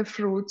 Even the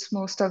fruits,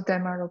 most of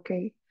them are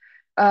okay.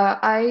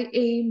 I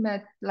aim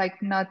at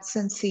like nuts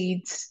and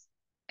seeds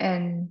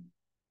and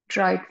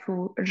dry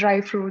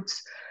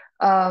fruits,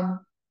 um,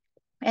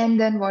 and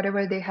then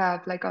whatever they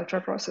have, like ultra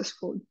processed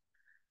food.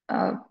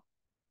 Uh,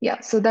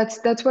 yeah, so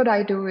that's what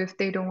I do if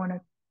they don't want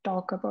to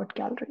talk about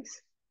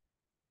calories.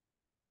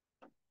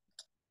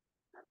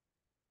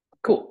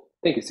 Cool.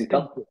 Thank you,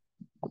 Sita.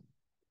 Thank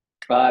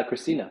you.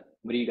 Christina,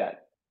 what do you got?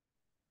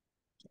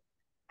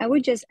 I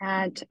would just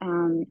add,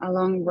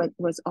 along what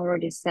was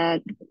already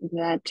said,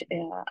 that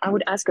I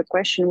would ask a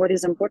question: what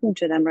is important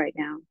to them right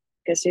now?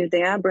 Because if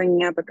they are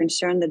bringing up a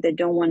concern that they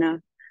don't want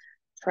to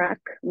track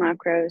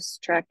macros,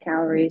 track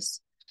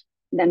calories,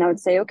 then I would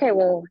say, okay,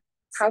 well,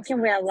 how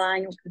can we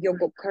align your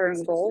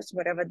current goals,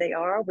 whatever they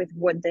are, with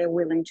what they're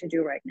willing to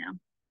do right now?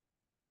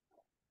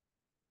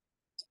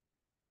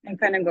 And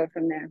kind of go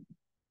from there.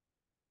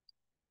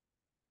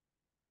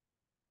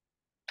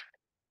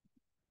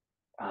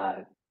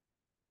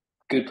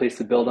 Good place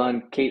to build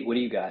on. Kate, what do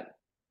you got?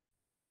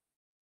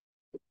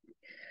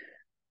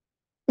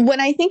 When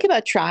I think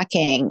about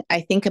tracking, I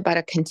think about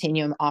a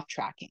continuum of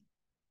tracking.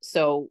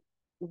 So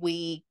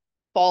we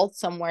fall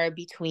somewhere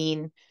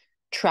between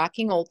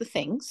tracking all the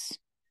things,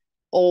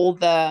 all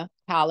the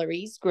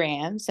calories,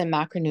 grams, and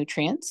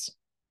macronutrients,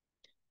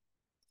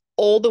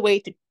 all the way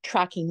to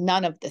tracking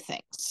none of the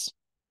things.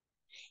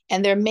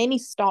 And there are many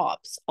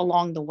stops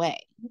along the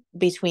way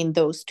between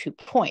those 2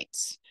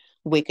 points.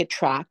 We could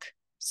track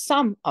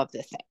some of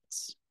the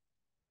things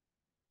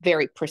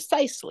very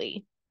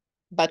precisely,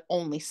 but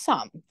only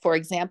some. For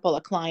example,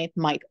 a client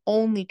might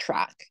only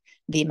track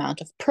the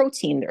amount of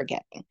protein they're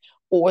getting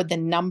or the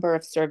number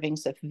of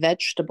servings of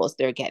vegetables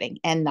they're getting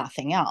and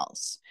nothing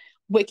else.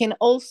 We can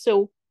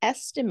also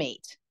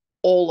estimate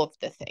all of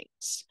the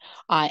things.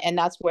 And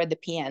that's where the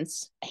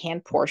PN's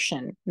hand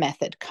portion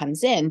method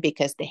comes in,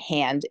 because the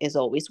hand is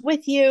always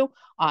with you.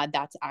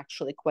 That's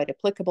actually quite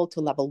applicable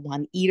to level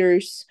 1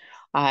 eaters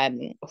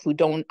who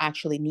don't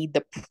actually need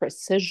the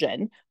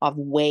precision of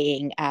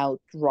weighing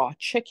out raw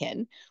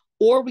chicken.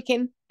 Or we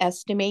can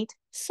estimate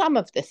some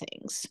of the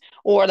things.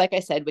 Or like I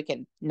said, we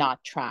can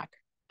not track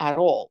at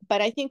all.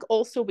 But I think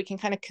also we can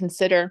kind of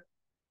consider,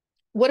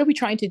 what are we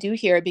trying to do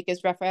here?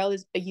 Because Rafael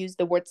has used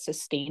the word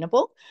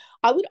sustainable.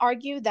 I would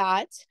argue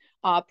that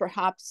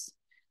perhaps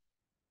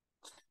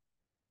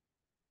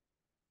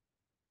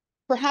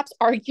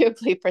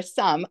arguably for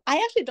some, I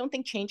actually don't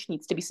think change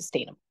needs to be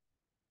sustainable.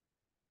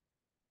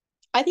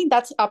 I think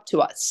that's up to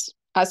us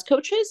as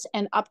coaches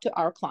and up to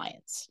our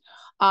clients.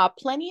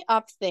 Plenty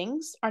of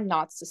things are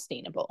not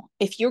sustainable.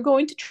 If you're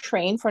going to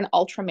train for an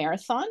ultra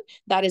marathon,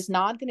 that is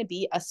not going to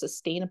be a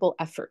sustainable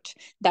effort.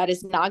 That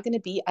is not going to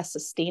be a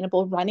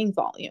sustainable running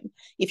volume.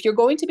 If you're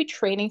going to be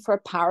training for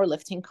a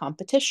powerlifting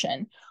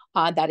competition,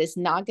 that is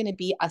not going to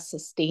be a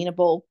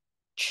sustainable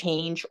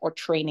change or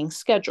training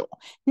schedule.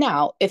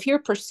 Now, if you're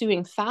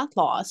pursuing fat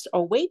loss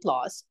or weight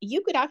loss,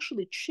 you could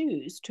actually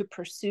choose to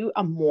pursue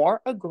a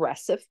more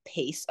aggressive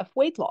pace of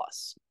weight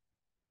loss.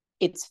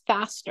 It's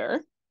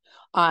faster,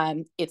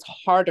 it's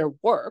harder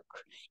work,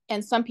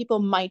 and some people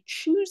might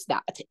choose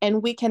that.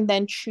 And we can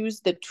then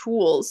choose the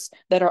tools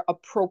that are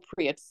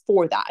appropriate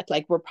for that.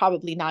 Like, we're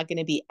probably not going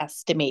to be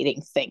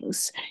estimating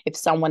things. If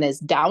someone is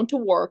down to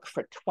work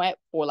for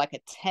like a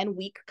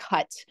 10-week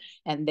cut,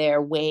 and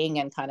they're weighing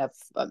and kind of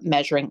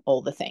measuring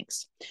all the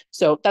things.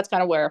 So that's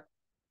kind of where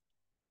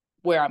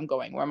I'm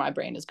going, where my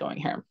brain is going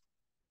here.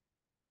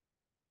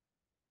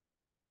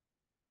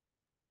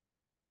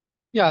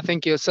 Yeah,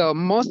 thank you. So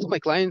most of my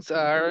clients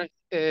are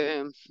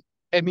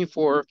aiming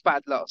for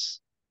fat loss.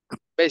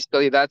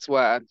 Basically, that's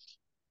what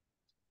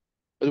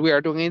we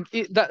are doing.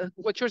 That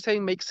what you're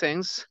saying makes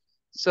sense.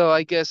 So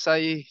I guess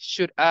I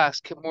should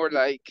ask more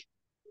like,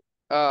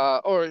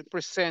 or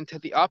present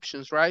the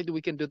options, right?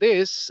 We can do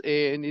this,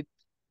 and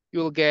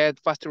you'll get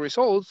faster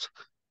results,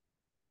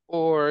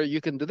 or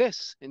you can do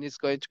this, and it's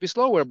going to be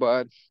slower,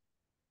 but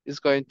it's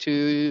going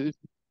to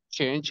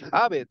change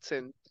habits,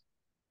 and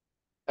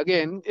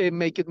again,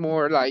 make it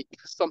more like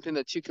something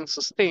that you can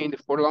sustain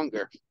for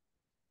longer.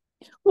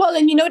 Well,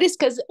 and you notice,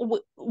 because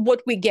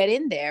what we get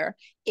in there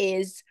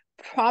is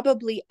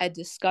probably a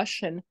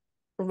discussion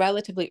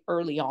relatively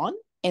early on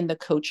in the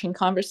coaching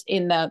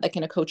in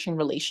a coaching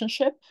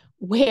relationship,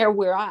 where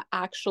we're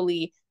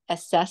actually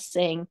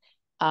assessing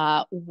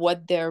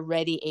what they're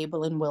ready,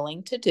 able, and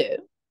willing to do,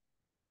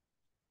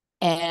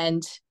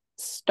 and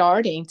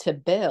starting to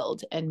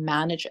build and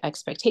manage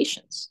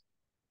expectations.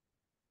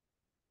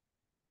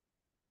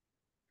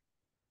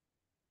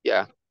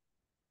 Yeah,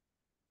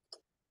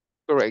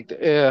 correct.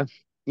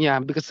 Yeah,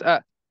 because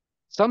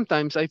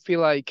sometimes I feel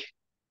like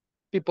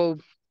people,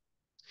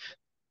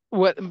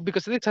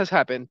 because this has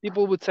happened,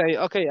 people would say,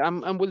 okay,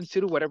 I'm willing to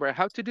do whatever I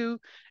have to do,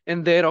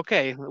 and then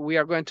okay, we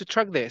are going to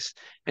track this,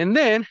 and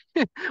then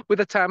with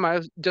the time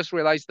I just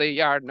realized they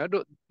are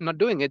not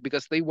doing it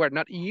because they were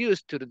not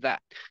used to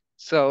that.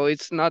 So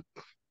it's not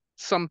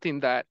something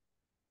that.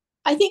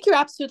 I think you're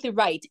absolutely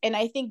right. And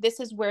I think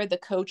this is where the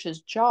coach's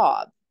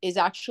job is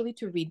actually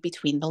to read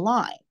between the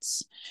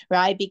lines,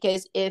 right?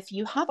 Because if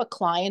you have a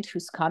client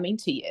who's coming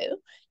to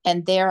you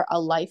and they're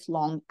a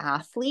lifelong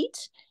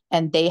athlete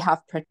and they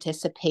have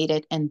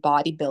participated in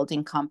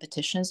bodybuilding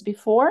competitions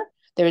before,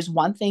 there's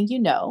one thing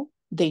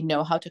they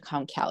know how to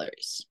count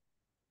calories.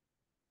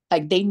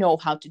 Like, they know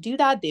how to do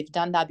that. They've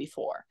done that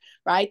before,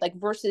 right? Like,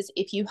 versus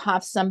if you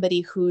have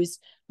somebody who's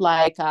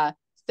like a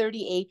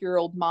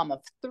 38-year-old mom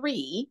of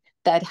 3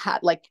 that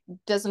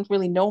doesn't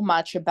really know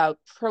much about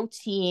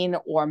protein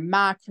or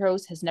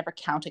macros, has never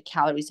counted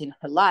calories in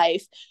her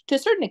life. To a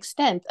certain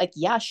extent, like,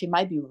 yeah, she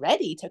might be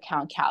ready to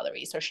count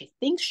calories, or she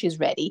thinks she's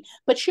ready,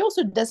 but she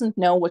also doesn't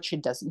know what she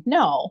doesn't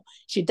know.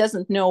 She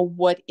doesn't know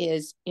what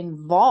is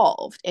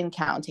involved in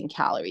counting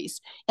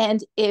calories.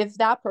 And if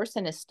that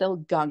person is still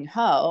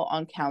gung-ho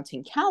on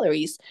counting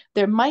calories,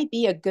 there might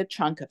be a good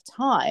chunk of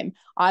time,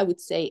 I would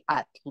say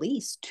at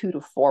least 2 to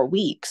 4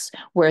 weeks,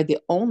 where the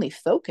only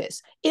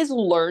focus is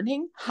learning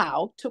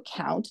how to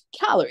count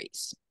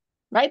calories,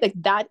 right? Like,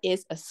 that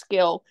is a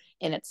skill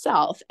in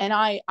itself. And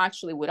I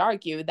actually would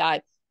argue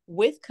that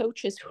with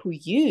coaches who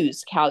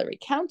use calorie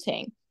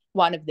counting,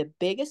 one of the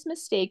biggest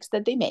mistakes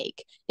that they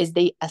make is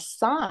they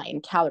assign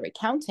calorie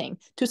counting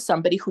to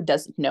somebody who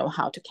doesn't know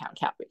how to count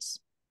calories.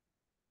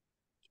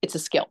 It's a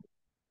skill,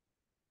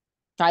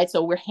 right?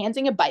 So we're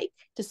handing a bike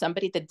to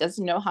somebody that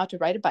doesn't know how to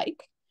ride a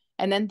bike,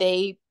 and then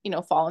they,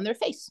 fall on their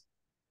face,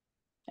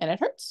 and it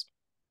hurts.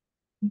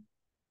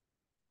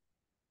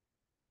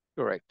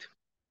 Correct.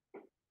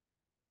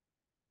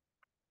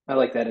 I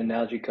like that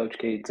analogy, Coach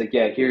Kate. It's like,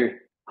 yeah,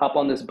 here, hop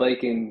on this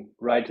bike and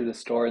ride to the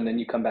store, and then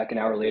you come back an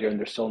hour later and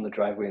they're still in the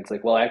driveway. And it's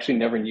like, well, I actually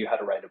never knew how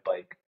to ride a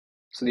bike.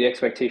 So the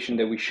expectation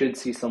that we should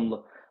see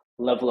some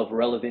level of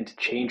relevant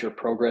change or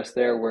progress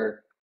there,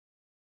 where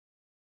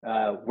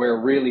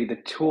really the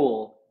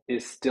tool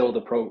is still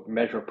the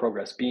measure of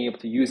progress, being able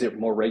to use it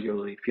more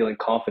regularly, feeling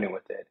confident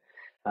with it.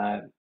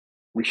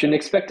 We shouldn't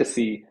expect to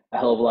see a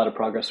hell of a lot of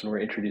progress when we're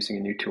introducing a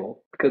new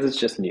tool because it's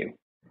just new.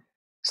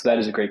 So that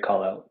is a great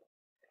call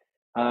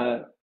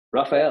out.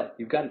 Raphael,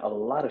 you've gotten a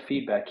lot of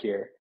feedback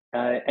here.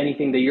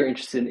 Anything that you're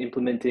interested in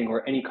implementing,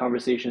 or any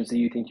conversations that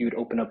you think you would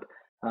open up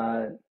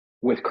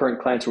with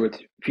current clients or with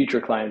future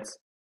clients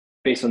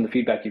based on the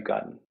feedback you've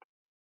gotten?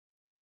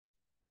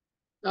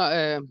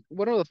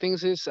 One of the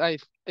things is I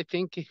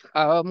think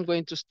I'm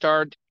going to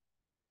start,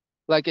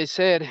 like I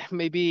said,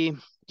 maybe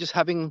just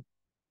having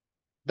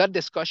that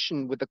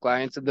discussion with the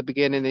clients at the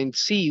beginning and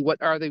see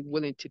what are they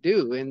willing to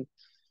do,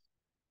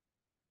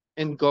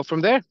 and go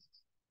from there.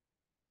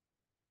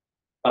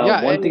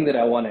 One thing that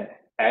I want to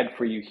add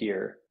for you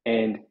here,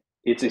 and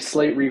it's a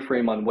slight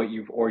reframe on what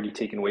you've already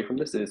taken away from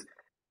this, is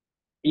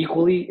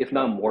equally, if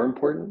not more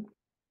important,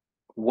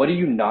 what are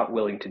you not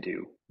willing to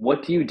do?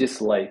 What do you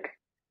dislike?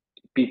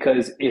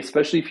 Because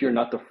especially if you're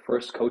not the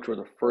first coach or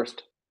the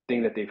first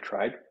thing that they've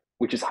tried,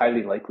 which is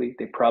highly likely,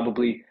 they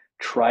probably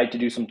tried to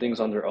do some things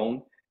on their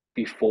own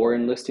before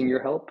enlisting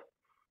your help.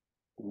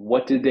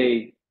 What did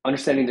they,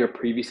 understanding their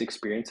previous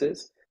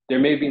experiences, there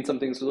may have been some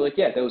things where they're like,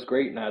 yeah, that was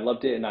great and I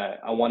loved it and I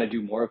want to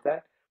do more of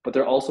that. But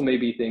there also may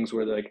be things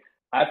where they're like,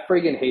 I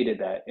friggin' hated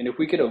that. And if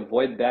we could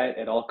avoid that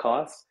at all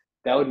costs,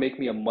 that would make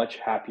me a much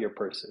happier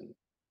person.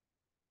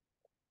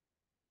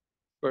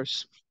 Of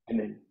course. And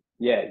then,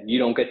 yeah, you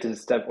don't get to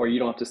step, or you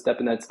don't have to step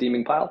in that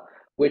steaming pile,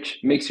 which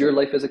makes your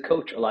life as a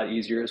coach a lot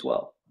easier as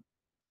well.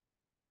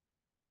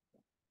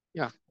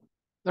 Yeah.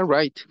 All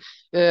right.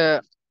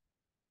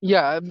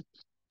 Yeah.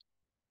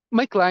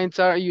 My clients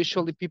are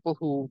usually people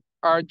who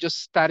are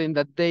just starting,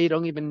 that they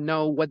don't even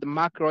know what the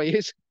macro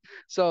is.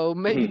 So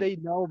maybe they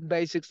know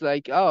basics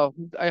like, oh,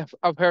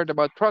 I've heard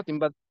about protein,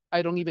 but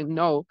I don't even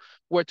know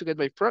where to get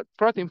my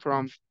protein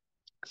from.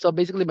 So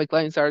basically, my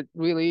clients are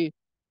really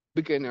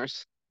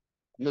beginners,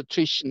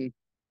 nutrition.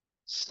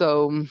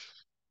 So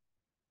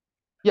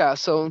yeah,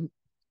 so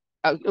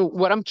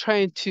what I'm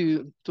trying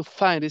to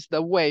find is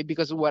the way,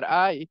 because what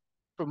I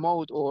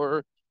promote,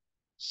 or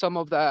some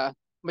of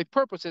my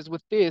purposes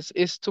with this,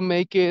 is to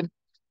make it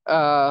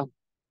uh,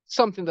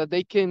 something that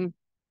they can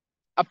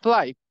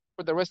apply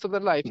for the rest of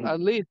their life, at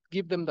least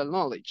give them the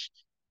knowledge,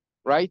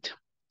 right?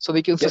 So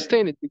they can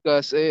sustain it,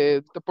 because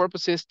the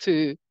purpose is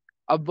to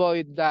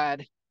avoid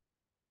that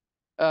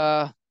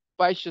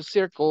vicious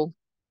circle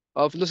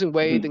of losing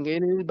weight and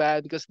gaining it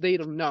back because they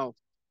don't know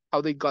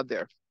how they got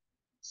there.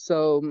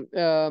 So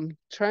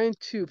trying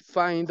to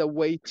find a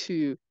way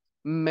to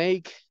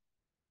make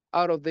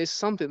out of this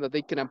something that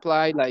they can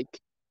apply, like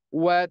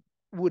what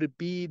would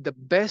be the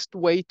best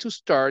way to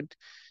start,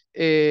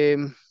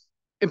 and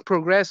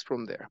progress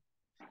from there.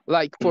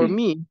 Like for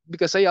me,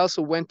 because I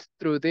also went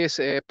through this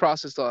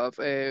process of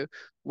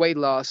weight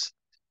loss,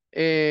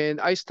 and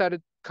I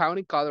started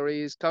counting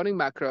calories, counting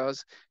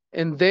macros,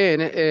 and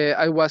then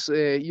I was,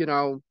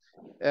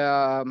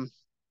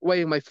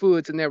 weighing my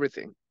foods and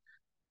everything.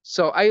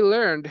 So I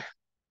learned,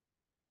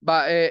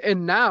 but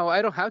and now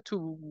I don't have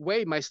to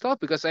weigh my stuff,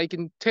 because I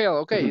can tell,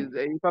 okay,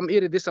 if I'm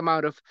eating this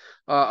amount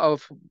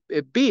of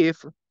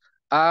beef,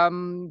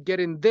 I'm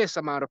getting this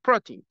amount of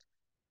protein.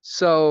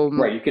 So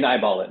right, you can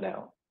eyeball it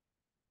now.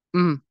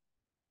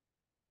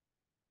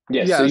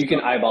 Yeah, so yeah, you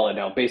can eyeball it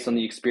now based on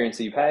the experience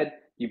that you've had.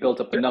 You built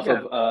up enough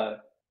of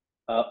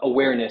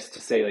awareness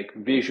to say, like,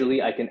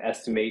 visually, I can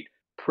estimate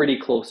pretty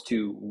close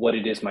to what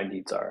it is my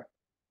needs are.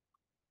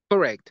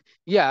 Correct.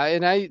 Yeah,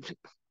 and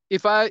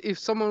if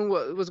someone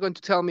was going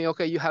to tell me,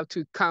 okay, you have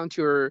to count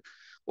your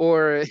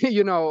or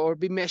or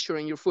be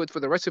measuring your food for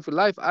the rest of your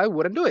life, I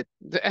wouldn't do it.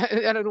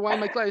 I don't want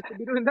my clients to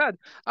be doing that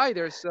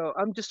either. So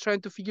I'm just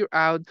trying to figure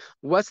out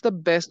what's the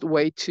best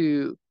way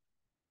to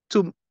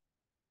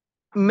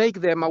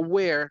make them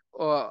aware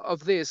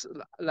of this,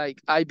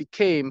 like I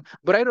became.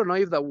 But I don't know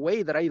if the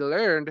way that I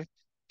learned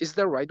is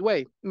the right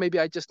way. Maybe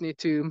I just need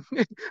to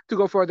to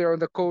go further on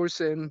the course,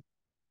 and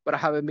but I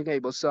haven't been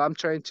able. So I'm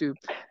trying to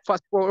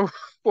fast forward,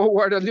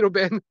 forward a little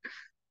bit.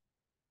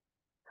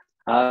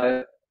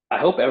 Uh, I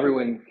hope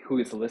everyone who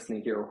is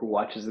listening here or who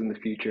watches in the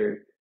future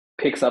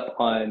picks up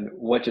on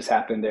what just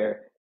happened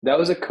there. That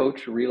was a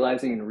coach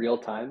realizing in real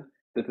time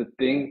that the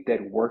thing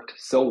that worked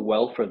so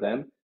well for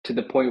them to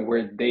the point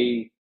where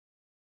they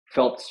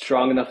felt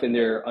strong enough in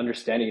their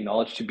understanding and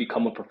knowledge to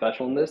become a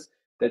professional in this,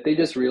 that they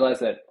just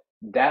realized that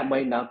that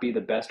might not be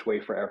the best way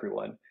for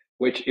everyone.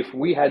 Which, if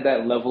we had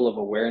that level of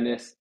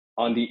awareness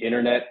on the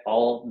internet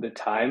all the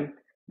time,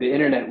 the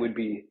internet would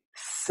be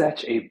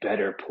such a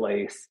better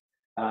place.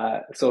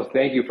 So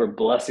thank you for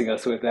blessing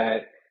us with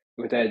that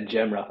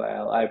gem,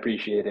 Rafael. I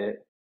appreciate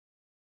it.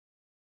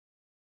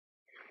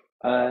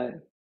 Uh,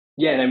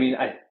 yeah, and I mean,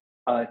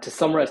 I to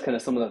summarize kind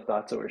of some of the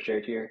thoughts that were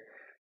shared here,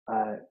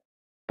 uh,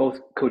 both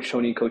Coach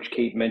Tony and Coach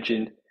Kate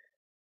mentioned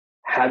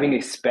having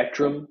a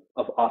spectrum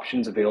of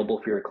options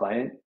available for your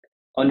client,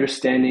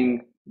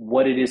 understanding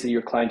what it is that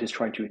your client is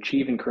trying to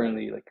achieve and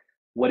currently like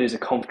what is a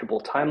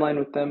comfortable timeline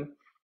with them,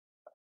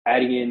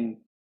 adding in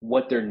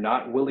what they're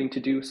not willing to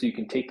do so you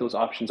can take those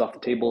options off the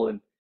table and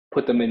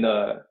put them in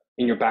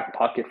your back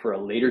pocket for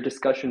a later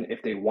discussion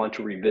if they want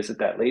to revisit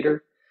that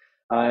later.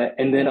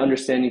 And then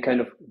understanding kind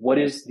of what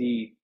is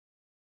the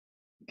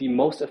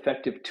most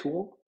effective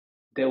tool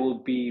that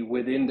will be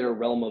within their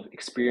realm of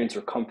experience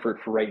or comfort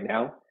for right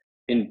now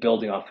in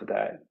building off of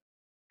that.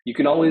 You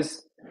can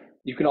always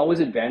you can always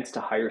advance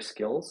to higher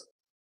skills.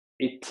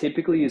 It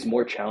typically is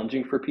more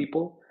challenging for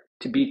people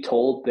to be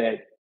told that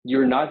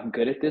you're not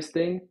good at this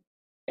thing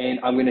and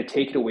I'm going to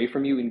take it away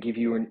from you and give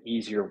you an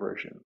easier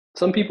version.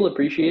 Some people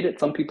appreciate it.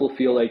 Some people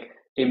feel like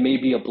it may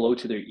be a blow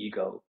to their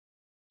ego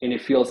and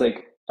it feels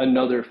like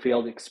another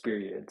failed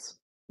experience,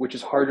 which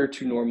is harder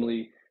to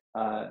normally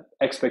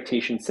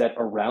expectation set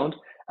around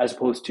as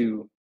opposed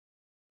to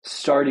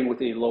starting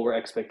with a lower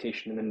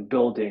expectation and then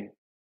building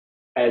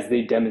as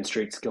they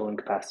demonstrate skill and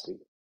capacity.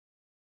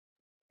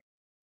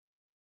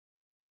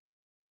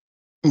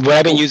 What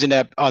I've been Cool. using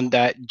that on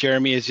that,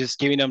 Jeremy, is just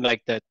giving them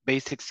like the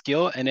basic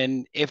skill, and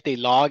then if they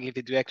log, if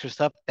they do extra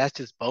stuff, that's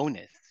just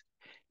bonus.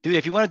 Dude,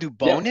 if you want to do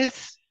Yeah.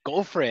 bonus,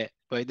 go for it.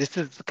 But this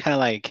is kind of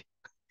like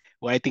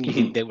what I think you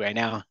can Mhm. do right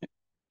now.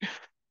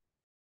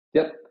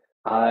 Yep.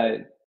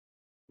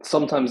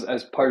 Sometimes,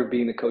 as part of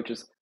being the coach,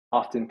 is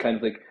often kind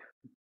of like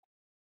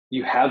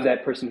you have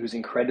that person who's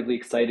incredibly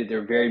excited,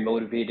 they're very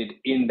motivated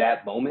in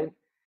that moment,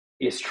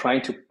 is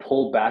trying to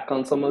pull back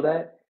on some of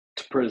that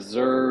to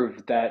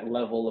preserve that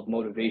level of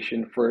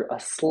motivation for a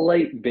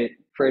slight bit,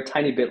 for a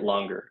tiny bit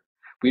longer.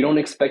 We don't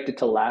expect it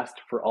to last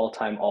for all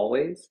time,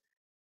 always,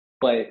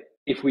 but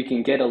if we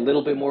can get a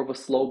little bit more of a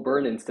slow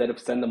burn instead of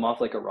send them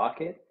off like a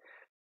rocket,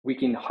 we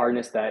can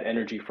harness that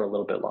energy for a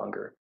little bit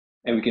longer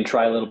and we can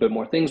try a little bit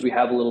more things. We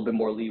have a little bit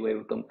more leeway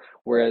with them.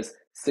 Whereas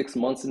 6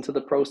 months into the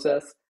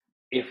process,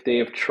 if they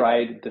have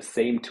tried the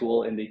same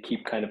tool and they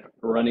keep kind of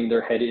running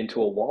their head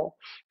into a wall,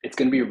 it's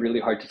going to be really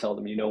hard to tell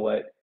them, you know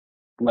what,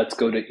 let's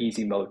go to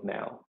easy mode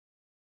now.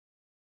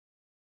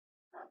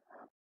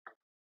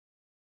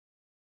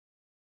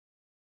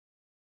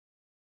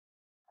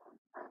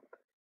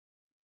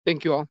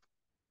 Thank you all.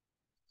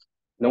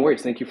 No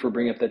worries. Thank you for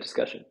bringing up that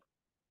discussion.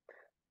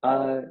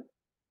 Uh,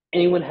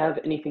 anyone have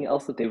anything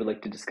else that they would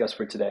like to discuss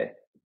for today?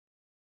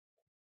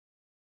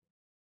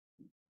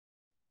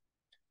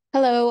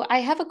 Hello,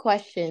 I have a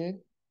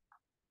question.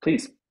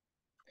 Please.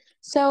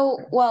 So,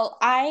 well,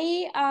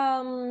 I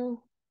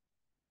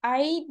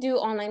do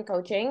online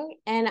coaching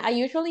and I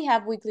usually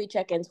have weekly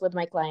check-ins with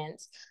my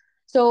clients.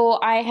 So,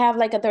 I have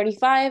like a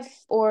 35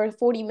 or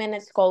 40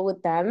 minutes call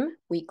with them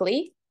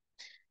weekly.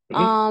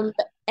 Mm-hmm.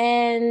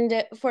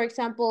 And for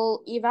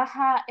example, if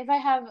I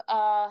have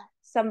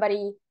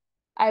somebody,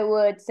 I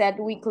would set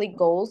weekly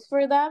goals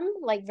for them,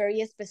 like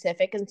very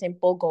specific and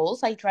simple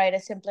goals. I try to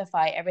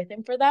simplify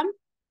everything for them.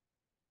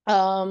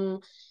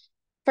 Um,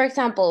 For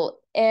example,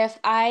 if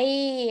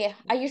I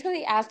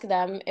usually ask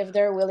them if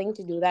they're willing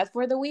to do that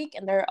for the week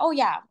and they're, oh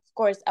yeah, of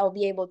course I'll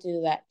be able to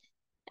do that.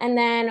 And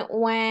then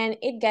when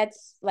it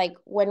gets like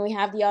when we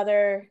have the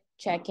other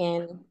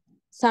check-in,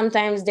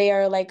 sometimes they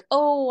are like,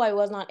 oh, I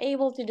was not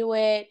able to do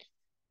it.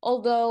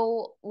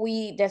 Although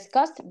we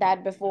discussed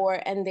that before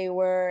and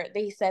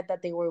they said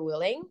that they were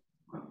willing.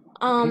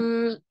 Mm-hmm.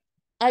 Um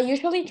I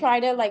usually try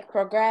to like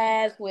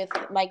progress with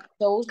like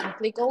those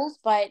weekly goals,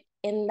 but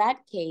in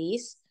that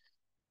case,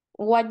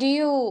 what do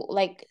you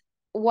like?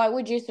 What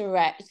would you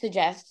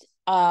suggest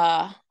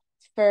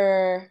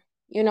for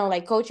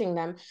like coaching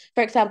them?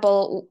 For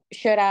example,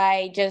 should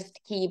I just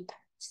keep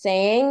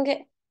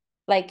saying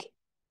like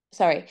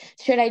sorry,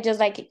 should I just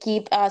like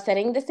keep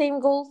setting the same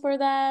goal for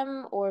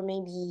them or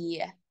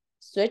maybe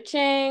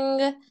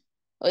switching?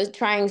 was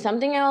trying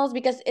something else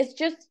because it's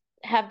just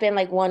have been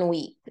like 1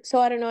 week. So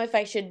I don't know if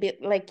I should be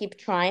like keep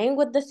trying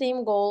with the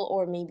same goal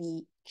or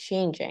maybe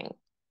changing.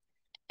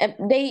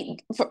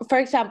 For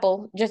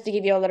example, just to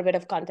give you a little bit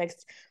of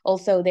context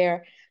also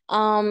there.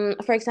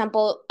 For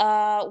example,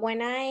 um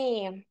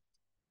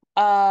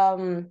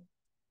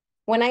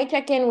when I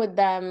check in with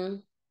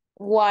them,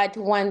 what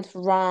went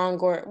wrong,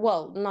 or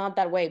well, not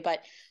that way,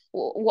 but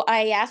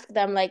I ask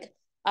them like,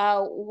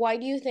 why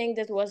do you think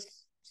this was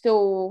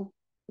so,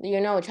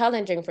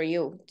 challenging for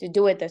you to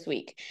do it this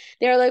week?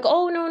 They're like,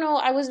 oh, no, no,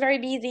 I was very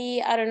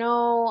busy. I don't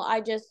know.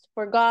 I just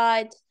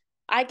forgot.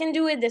 I can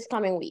do it this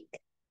coming week.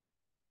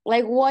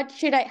 Like,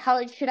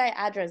 how should I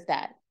address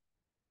that?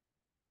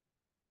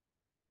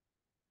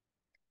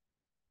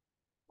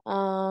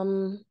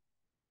 Um,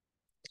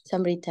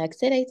 Somebody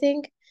texted, I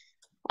think.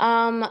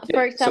 Yeah.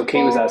 For So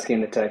Kate was example, asking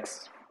in the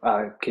text,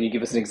 can you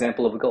give us an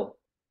example of a goal?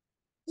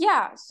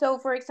 yeah. So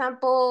for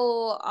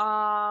example,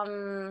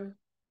 I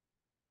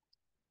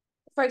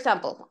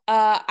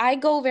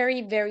go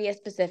very, very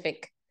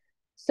specific.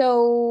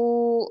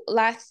 So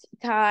last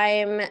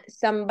time,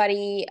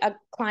 a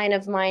client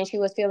of mine, she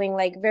was feeling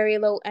like very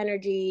low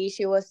energy.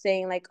 She was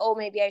saying like, "Oh,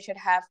 maybe I should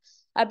have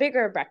a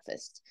bigger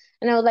breakfast."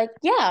 And I was like,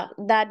 "Yeah,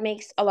 that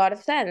makes a lot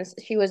of sense."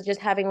 She was just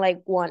having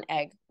like one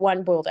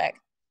boiled egg.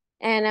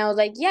 And I was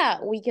like, "Yeah,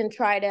 we can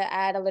try to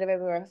add a little bit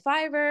more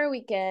fiber.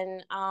 We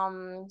can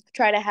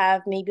try to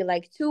have maybe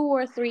like 2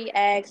 or 3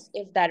 eggs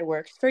if that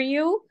works for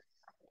you,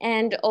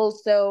 and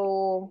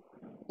also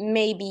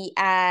maybe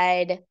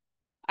add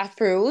a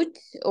fruit,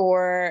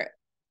 or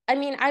I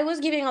mean, I was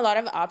giving a lot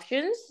of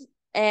options,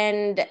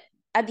 and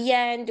at the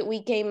end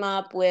we came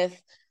up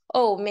with,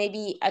 oh,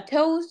 maybe a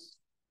toast,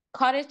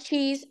 cottage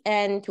cheese,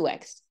 and 2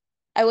 eggs.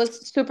 I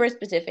was super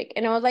specific,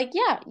 and I was like,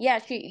 yeah, yeah.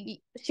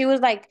 She was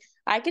like,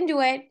 I can do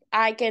it.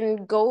 I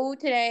can go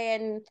today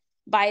and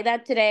buy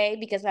that today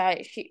because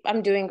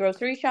I'm doing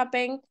grocery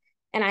shopping,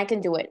 and I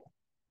can do it.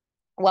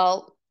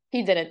 Well,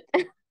 he didn't.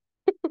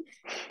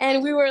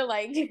 And we were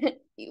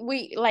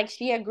like,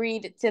 she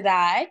agreed to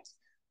that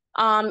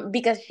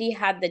because she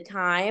had the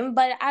time,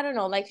 but I don't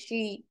know, like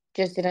she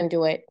just didn't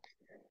do it.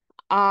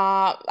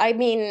 I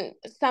mean,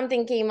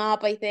 something came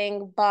up, I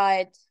think,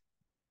 but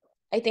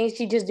I think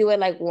she just do it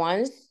like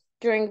once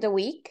during the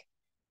week.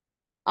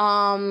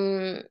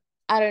 um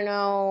I don't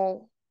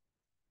know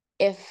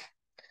if,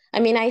 I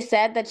mean, I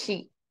said that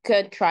she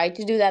could try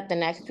to do that the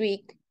next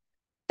week.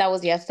 That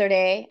was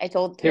yesterday. I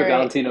told Here, her.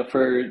 Valentina,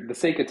 for the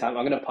sake of time,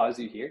 I'm going to pause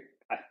you here.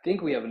 I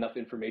think we have enough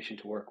information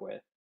to work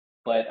with,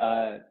 but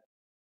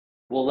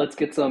well, let's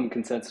get some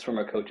consensus from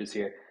our coaches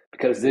here,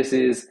 because this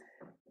is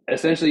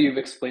essentially, you've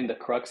explained the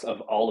crux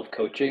of all of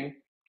coaching.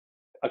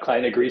 A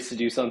client agrees to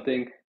do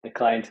something, the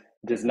client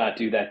does not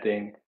do that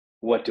thing.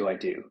 What do I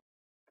do?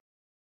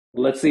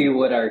 Let's see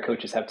what our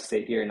coaches have to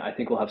say here, and I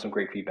think we'll have some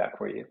great feedback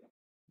for you.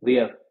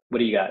 Leah, what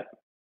do you got?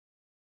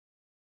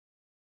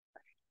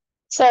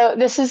 So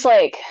this is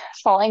like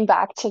falling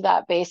back to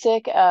that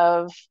basic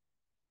of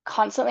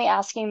constantly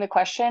asking the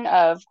question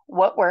of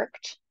what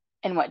worked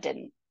and what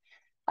didn't.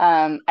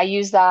 I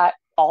use that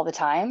all the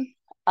time.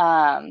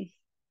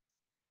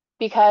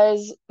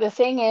 Because the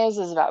thing is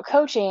about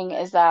coaching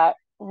is that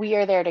we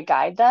are there to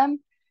guide them,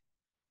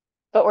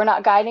 but we're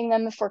not guiding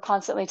them if we're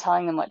constantly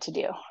telling them what to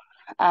do.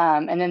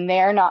 And then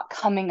they're not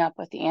coming up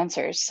with the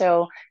answers.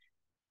 So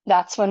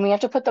that's when we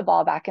have to put the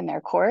ball back in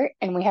their court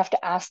and we have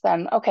to ask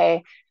them,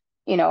 okay,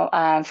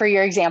 for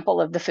your example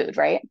of the food,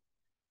 right?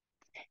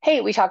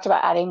 Hey, we talked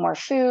about adding more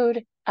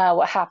food.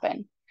 What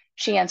happened?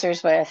 She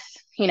answers with,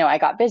 I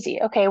got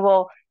busy. Okay,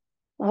 well,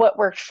 what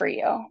worked for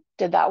you?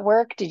 Did that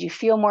work? Did you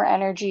feel more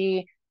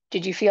energy?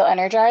 Did you feel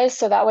energized?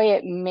 So that way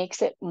it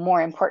makes it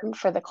more important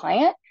for the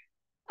client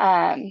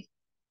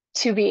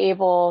to be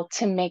able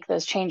to make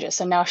those changes.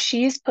 So now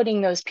she's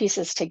putting those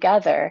pieces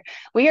together.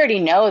 We already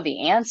know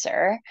the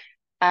answer,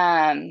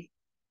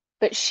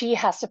 but she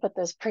has to put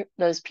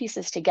those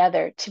pieces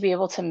together to be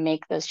able to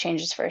make those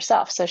changes for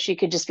herself. So she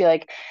could just be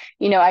like,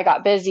 I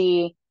got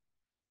busy,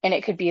 and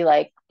it could be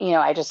like,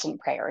 I just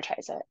didn't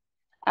prioritize it.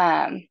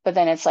 But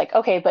then it's like,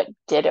 okay, but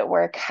did it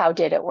work? How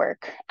did it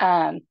work?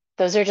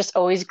 Those are just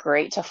always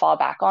great to fall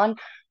back on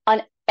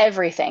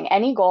everything.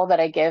 Any goal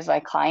that I give my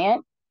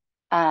client,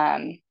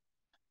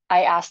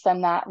 I ask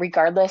them that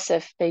regardless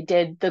if they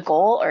did the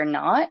goal or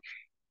not.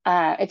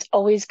 It's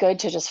always good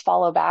to just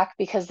follow back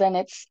because then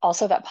it's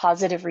also that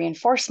positive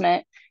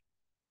reinforcement.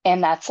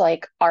 And that's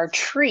like our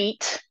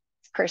treat,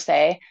 per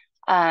se,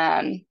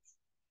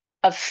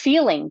 of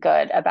feeling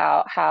good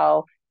about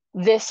how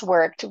this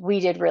worked. We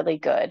did really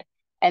good.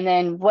 And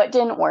then what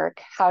didn't work?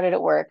 How did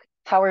it work?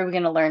 How are we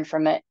going to learn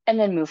from it? And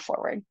then move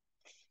forward.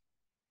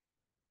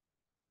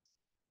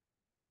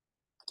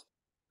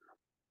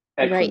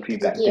 Excellent Right. Thank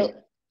feedback. you.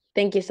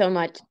 Thank you so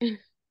much.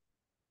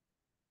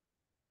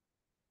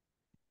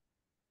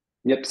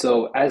 Yep.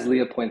 So as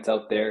Leah points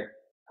out there,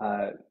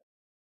 uh,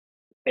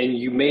 and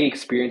you may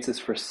experience this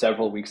for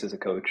several weeks as a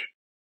coach,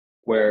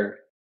 where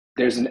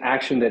there's an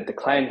action that the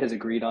client has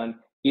agreed on.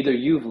 Either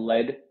you've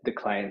led the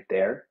client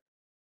there,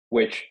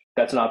 which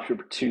that's an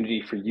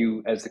opportunity for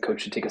you as the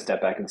coach to take a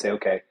step back and say,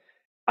 okay,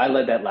 I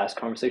led that last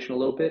conversation a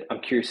little bit. I'm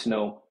curious to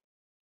know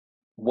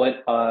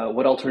what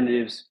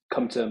alternatives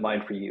come to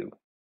mind for you.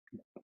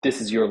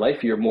 This is your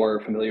life. You're more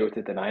familiar with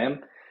it than I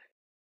am.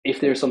 If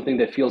there's something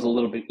that feels a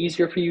little bit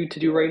easier for you to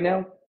do right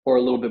now, or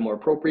a little bit more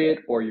appropriate,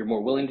 or you're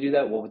more willing to do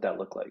that, what would that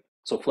look like?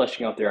 So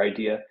fleshing out their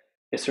idea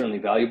is certainly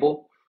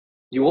valuable.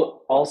 You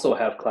will also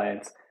have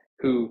clients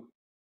who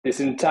this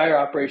entire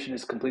operation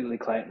is completely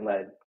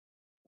client-led.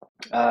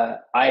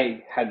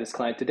 I had this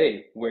client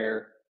today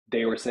where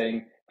they were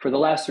saying, for the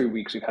last 3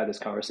 weeks, we've had this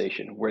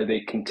conversation where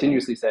they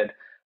continuously said,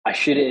 I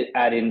should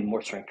add in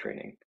more strength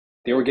training.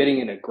 They were getting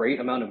in a great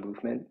amount of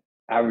movement,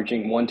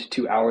 averaging 1 to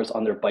 2 hours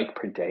on their bike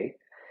per day.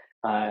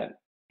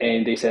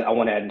 And they said, I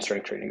want to add in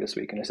strength training this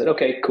week. And I said,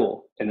 okay,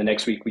 cool. And the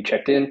next week we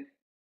checked in.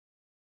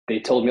 They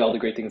told me all the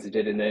great things they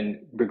did. And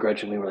then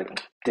begrudgingly were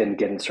like, didn't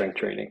get in strength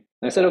training.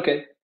 And I said,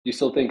 okay, you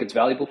still think it's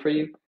valuable for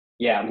you?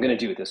 Yeah, I'm going to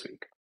do it this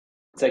week.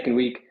 Second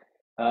week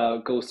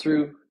goes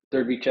through,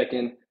 third week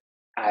check-in.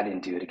 I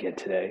didn't do it again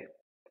today.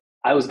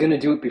 I was going to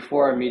do it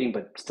before our meeting,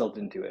 but still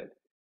didn't do it.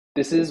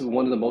 This is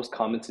one of the most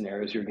common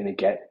scenarios you're going to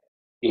get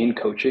in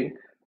coaching,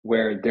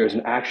 where there's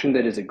an action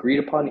that is agreed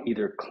upon,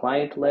 either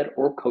client-led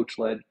or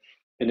coach-led,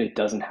 and it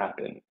doesn't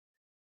happen.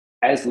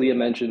 As Leah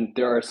mentioned,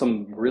 there are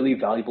some really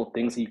valuable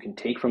things that you can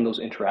take from those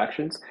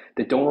interactions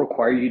that don't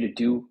require you to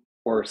do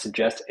or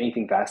suggest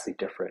anything vastly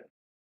different.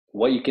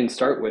 What you can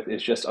start with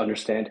is just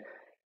understand,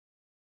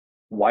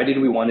 why did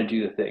we want to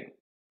do the thing?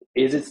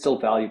 Is it still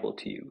valuable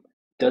to you?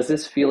 Does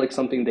this feel like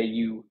something that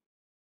you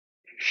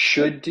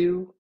should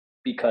do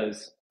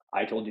because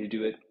I told you to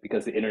do it,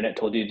 because the internet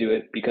told you to do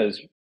it,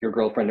 because your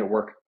girlfriend at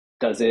work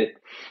does it?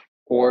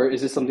 Or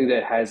is this something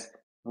that has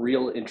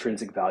real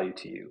intrinsic value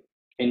to you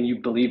and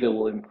you believe it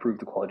will improve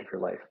the quality of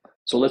your life?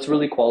 So let's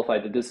really qualify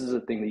that this is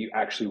a thing that you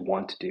actually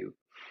want to do.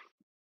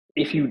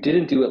 If you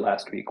didn't do it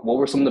last week, what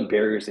were some of the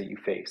barriers that you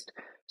faced?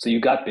 So you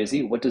got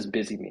busy. What does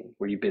busy mean?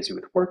 Were you busy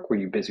with work? Were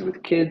you busy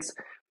with kids?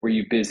 Were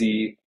you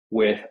busy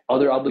with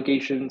other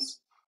obligations?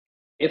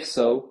 If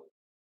so,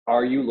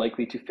 are you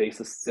likely to face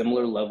a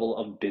similar level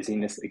of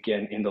busyness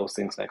again in those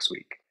things next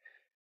week?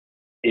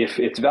 If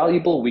it's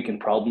valuable, we can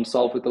problem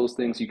solve with those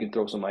things. You can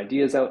throw some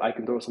ideas out. I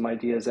can throw some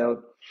ideas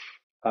out.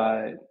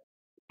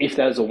 If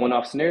that is a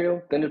one-off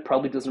scenario, then it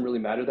probably doesn't really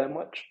matter that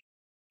much.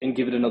 And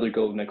give it another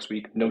go next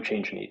week. No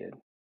change needed.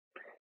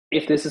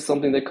 If this is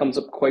something that comes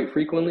up quite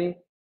frequently,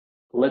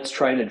 let's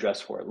try and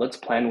address for it. Let's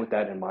plan with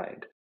that in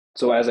mind.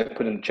 So as I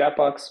put in the chat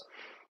box,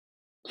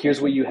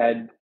 here's what you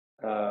had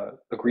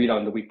agreed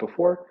on the week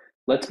before.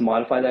 Let's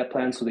modify that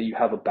plan so that you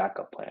have a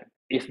backup plan.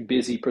 If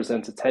busy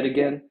presents its head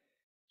again,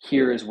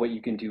 here is what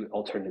you can do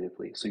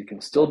alternatively. So you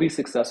can still be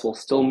successful,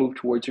 still move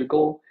towards your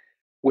goal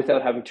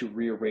without having to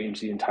rearrange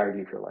the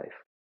entirety of your life.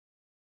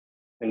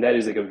 And that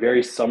is like a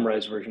very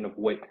summarized version of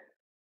what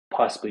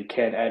possibly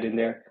can add in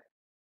there.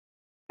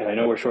 And I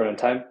know we're short on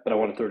time, but I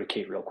want to throw to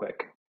Kate real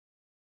quick.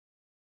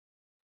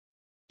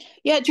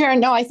 Yeah,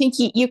 Jaron, no, I think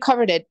you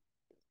covered it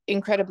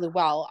incredibly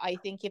well. I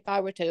think if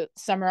I were to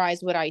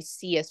summarize what I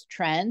see as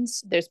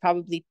trends, there's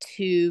probably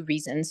 2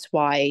 reasons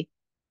why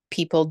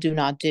people do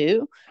not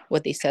do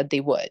what they said they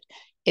would.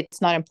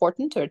 It's not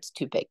important or it's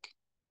too big.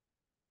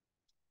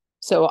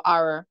 So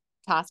our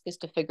task is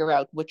to figure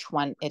out which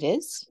one it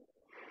is.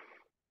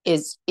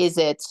 Is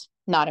it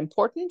not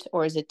important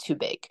or is it too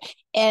big?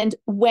 And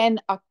when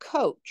a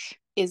coach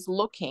is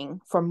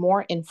looking for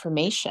more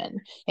information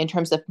in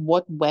terms of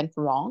what went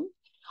wrong,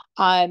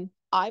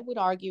 I would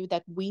argue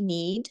that we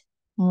need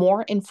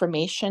more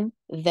information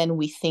than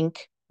we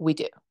think we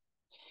do.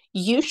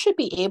 You should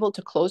be able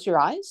to close your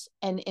eyes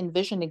and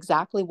envision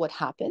exactly what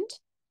happened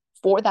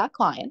for that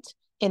client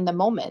in the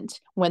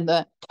moment when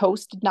the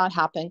toast did not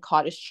happen,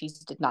 cottage cheese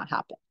did not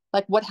happen.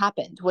 Like, what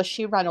happened? Was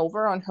she run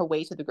over on her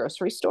way to the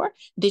grocery store?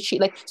 Did she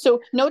so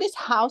notice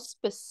how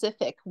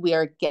specific we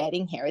are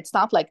getting here. It's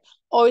not like,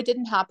 oh, it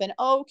didn't happen.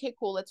 Oh, okay,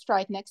 cool. Let's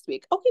try it next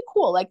week. Okay,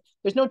 cool. Like,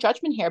 there's no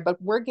judgment here,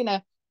 but we're going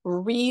to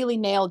really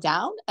nail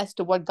down as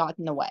to what got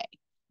in the way.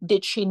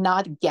 Did she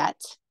not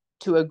get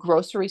to a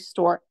grocery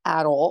store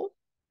at all?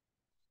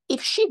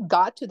 If she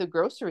got to the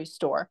grocery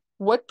store,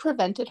 what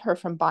prevented her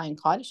from buying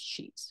cottage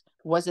cheese?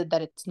 Was it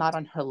that it's not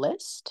on her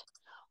list?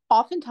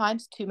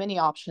 Oftentimes, too many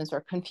options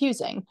are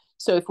confusing.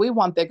 So if we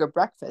want bigger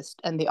breakfast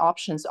and the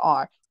options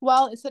are,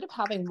 well, instead of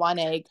having 1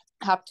 egg,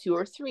 have 2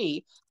 or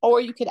 3,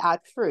 or you could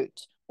add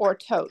fruit or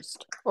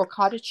toast or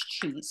cottage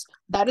cheese,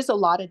 that is a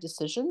lot of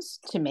decisions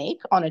to make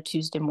on a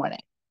Tuesday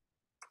morning.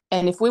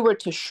 And if we were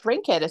to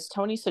shrink it, as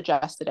Tony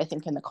suggested, I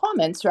think in the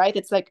comments, right?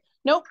 It's like,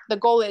 nope, the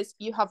goal is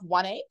you have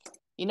 1 egg.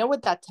 You know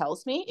what that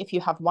tells me? If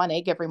you have 1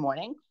 egg every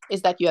morning,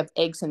 is that you have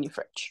eggs in your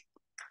fridge.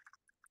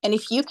 And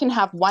if you can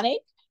have 1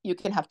 egg, you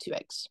can have 2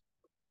 eggs.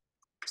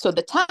 So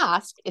the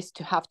task is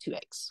to have 2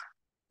 eggs.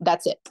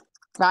 That's it,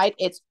 right?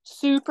 It's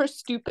super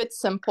stupid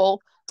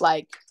simple,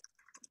 like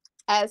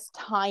as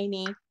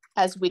tiny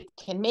as we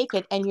can make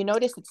it. And you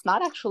notice it's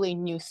not actually a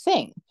new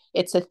thing.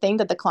 It's a thing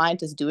that the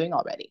client is doing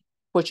already.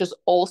 which is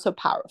also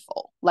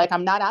powerful. Like,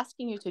 I'm not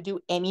asking you to do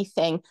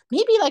anything.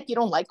 Maybe like you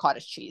don't like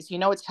cottage cheese. You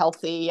know, it's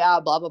healthy. Yeah,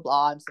 blah, blah,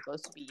 blah. I'm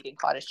supposed to be eating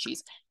cottage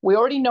cheese. We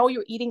already know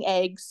you're eating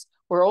eggs.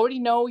 We already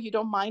know you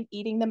don't mind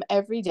eating them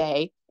every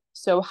day.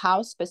 So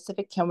how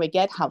specific can we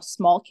get? How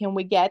small can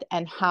we get?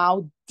 And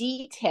how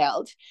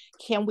detailed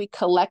can we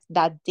collect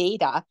that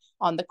data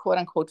on the quote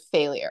unquote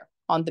failure,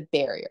 on the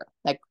barrier,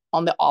 like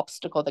on the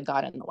obstacle that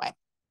got in the way?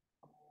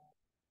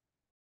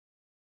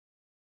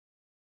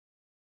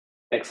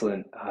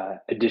 Excellent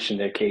addition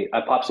there, Kate.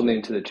 I popped something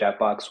into the chat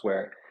box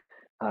where,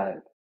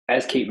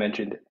 as Kate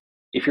mentioned,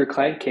 if your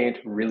client can't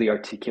really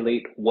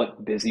articulate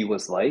what busy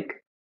was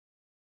like,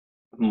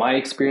 my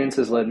experience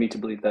has led me to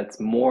believe that's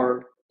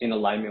more in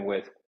alignment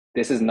with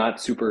this is not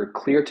super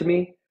clear to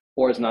me,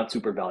 or it's not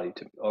super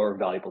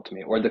valuable to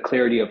me, or the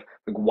clarity of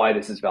like why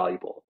this is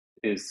valuable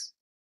is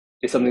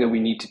something that we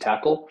need to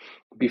tackle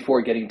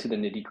before getting to the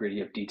nitty gritty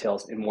of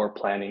details and more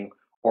planning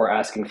or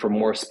asking for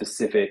more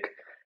specific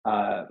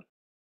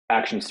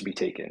actions to be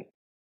taken.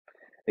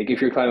 Like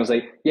if your client was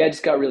like, yeah, I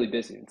just got really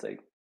busy. It's like,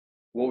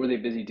 what were they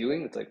busy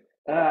doing? It's like,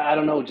 I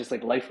don't know, just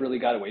like life really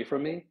got away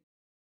from me.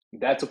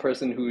 That's a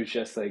person who's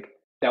just like,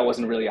 that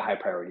wasn't really a high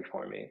priority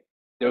for me.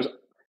 There's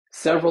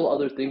several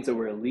other things that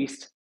were at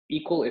least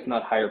equal, if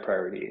not higher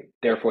priority.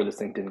 Therefore, this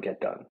thing didn't get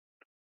done.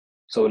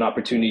 So an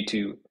opportunity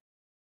to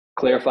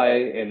clarify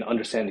and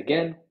understand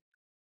again,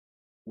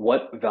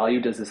 what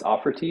value does this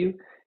offer to you?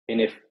 And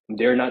if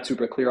they're not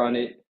super clear on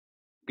it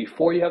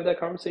before you have that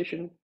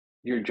conversation,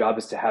 your job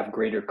is to have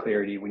greater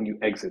clarity when you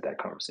exit that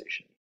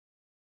conversation.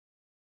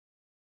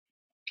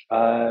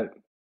 And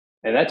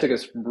that took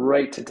us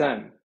right to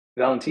time.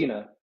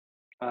 Valentina,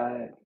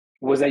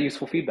 was that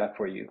useful feedback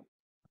for you?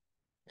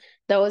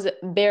 That was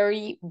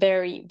very,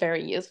 very,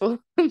 very useful.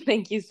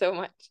 Thank you so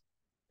much.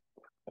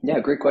 Yeah,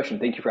 great question.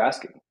 Thank you for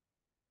asking.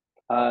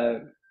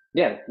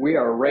 Yeah, we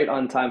are right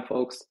on time,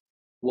 folks.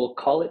 We'll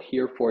call it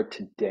here for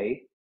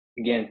today.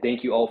 Again,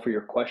 thank you all for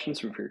your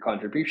questions and for your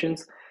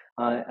contributions.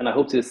 And I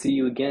hope to see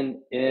you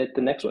again at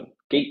the next one.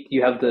 Kate, do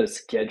you have the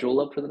schedule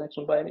up for the next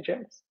one by any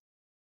chance?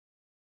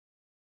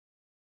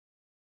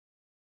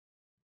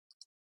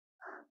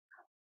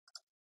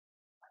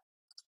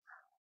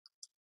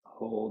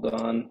 Hold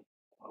on.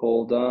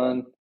 Oh,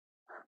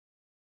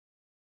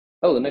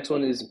 the next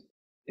one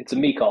it's a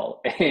me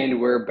call,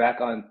 and we're back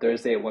on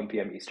Thursday at 1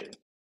 p.m. Eastern.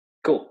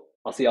 Cool.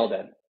 I'll see y'all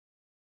then.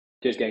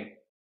 Cheers, gang.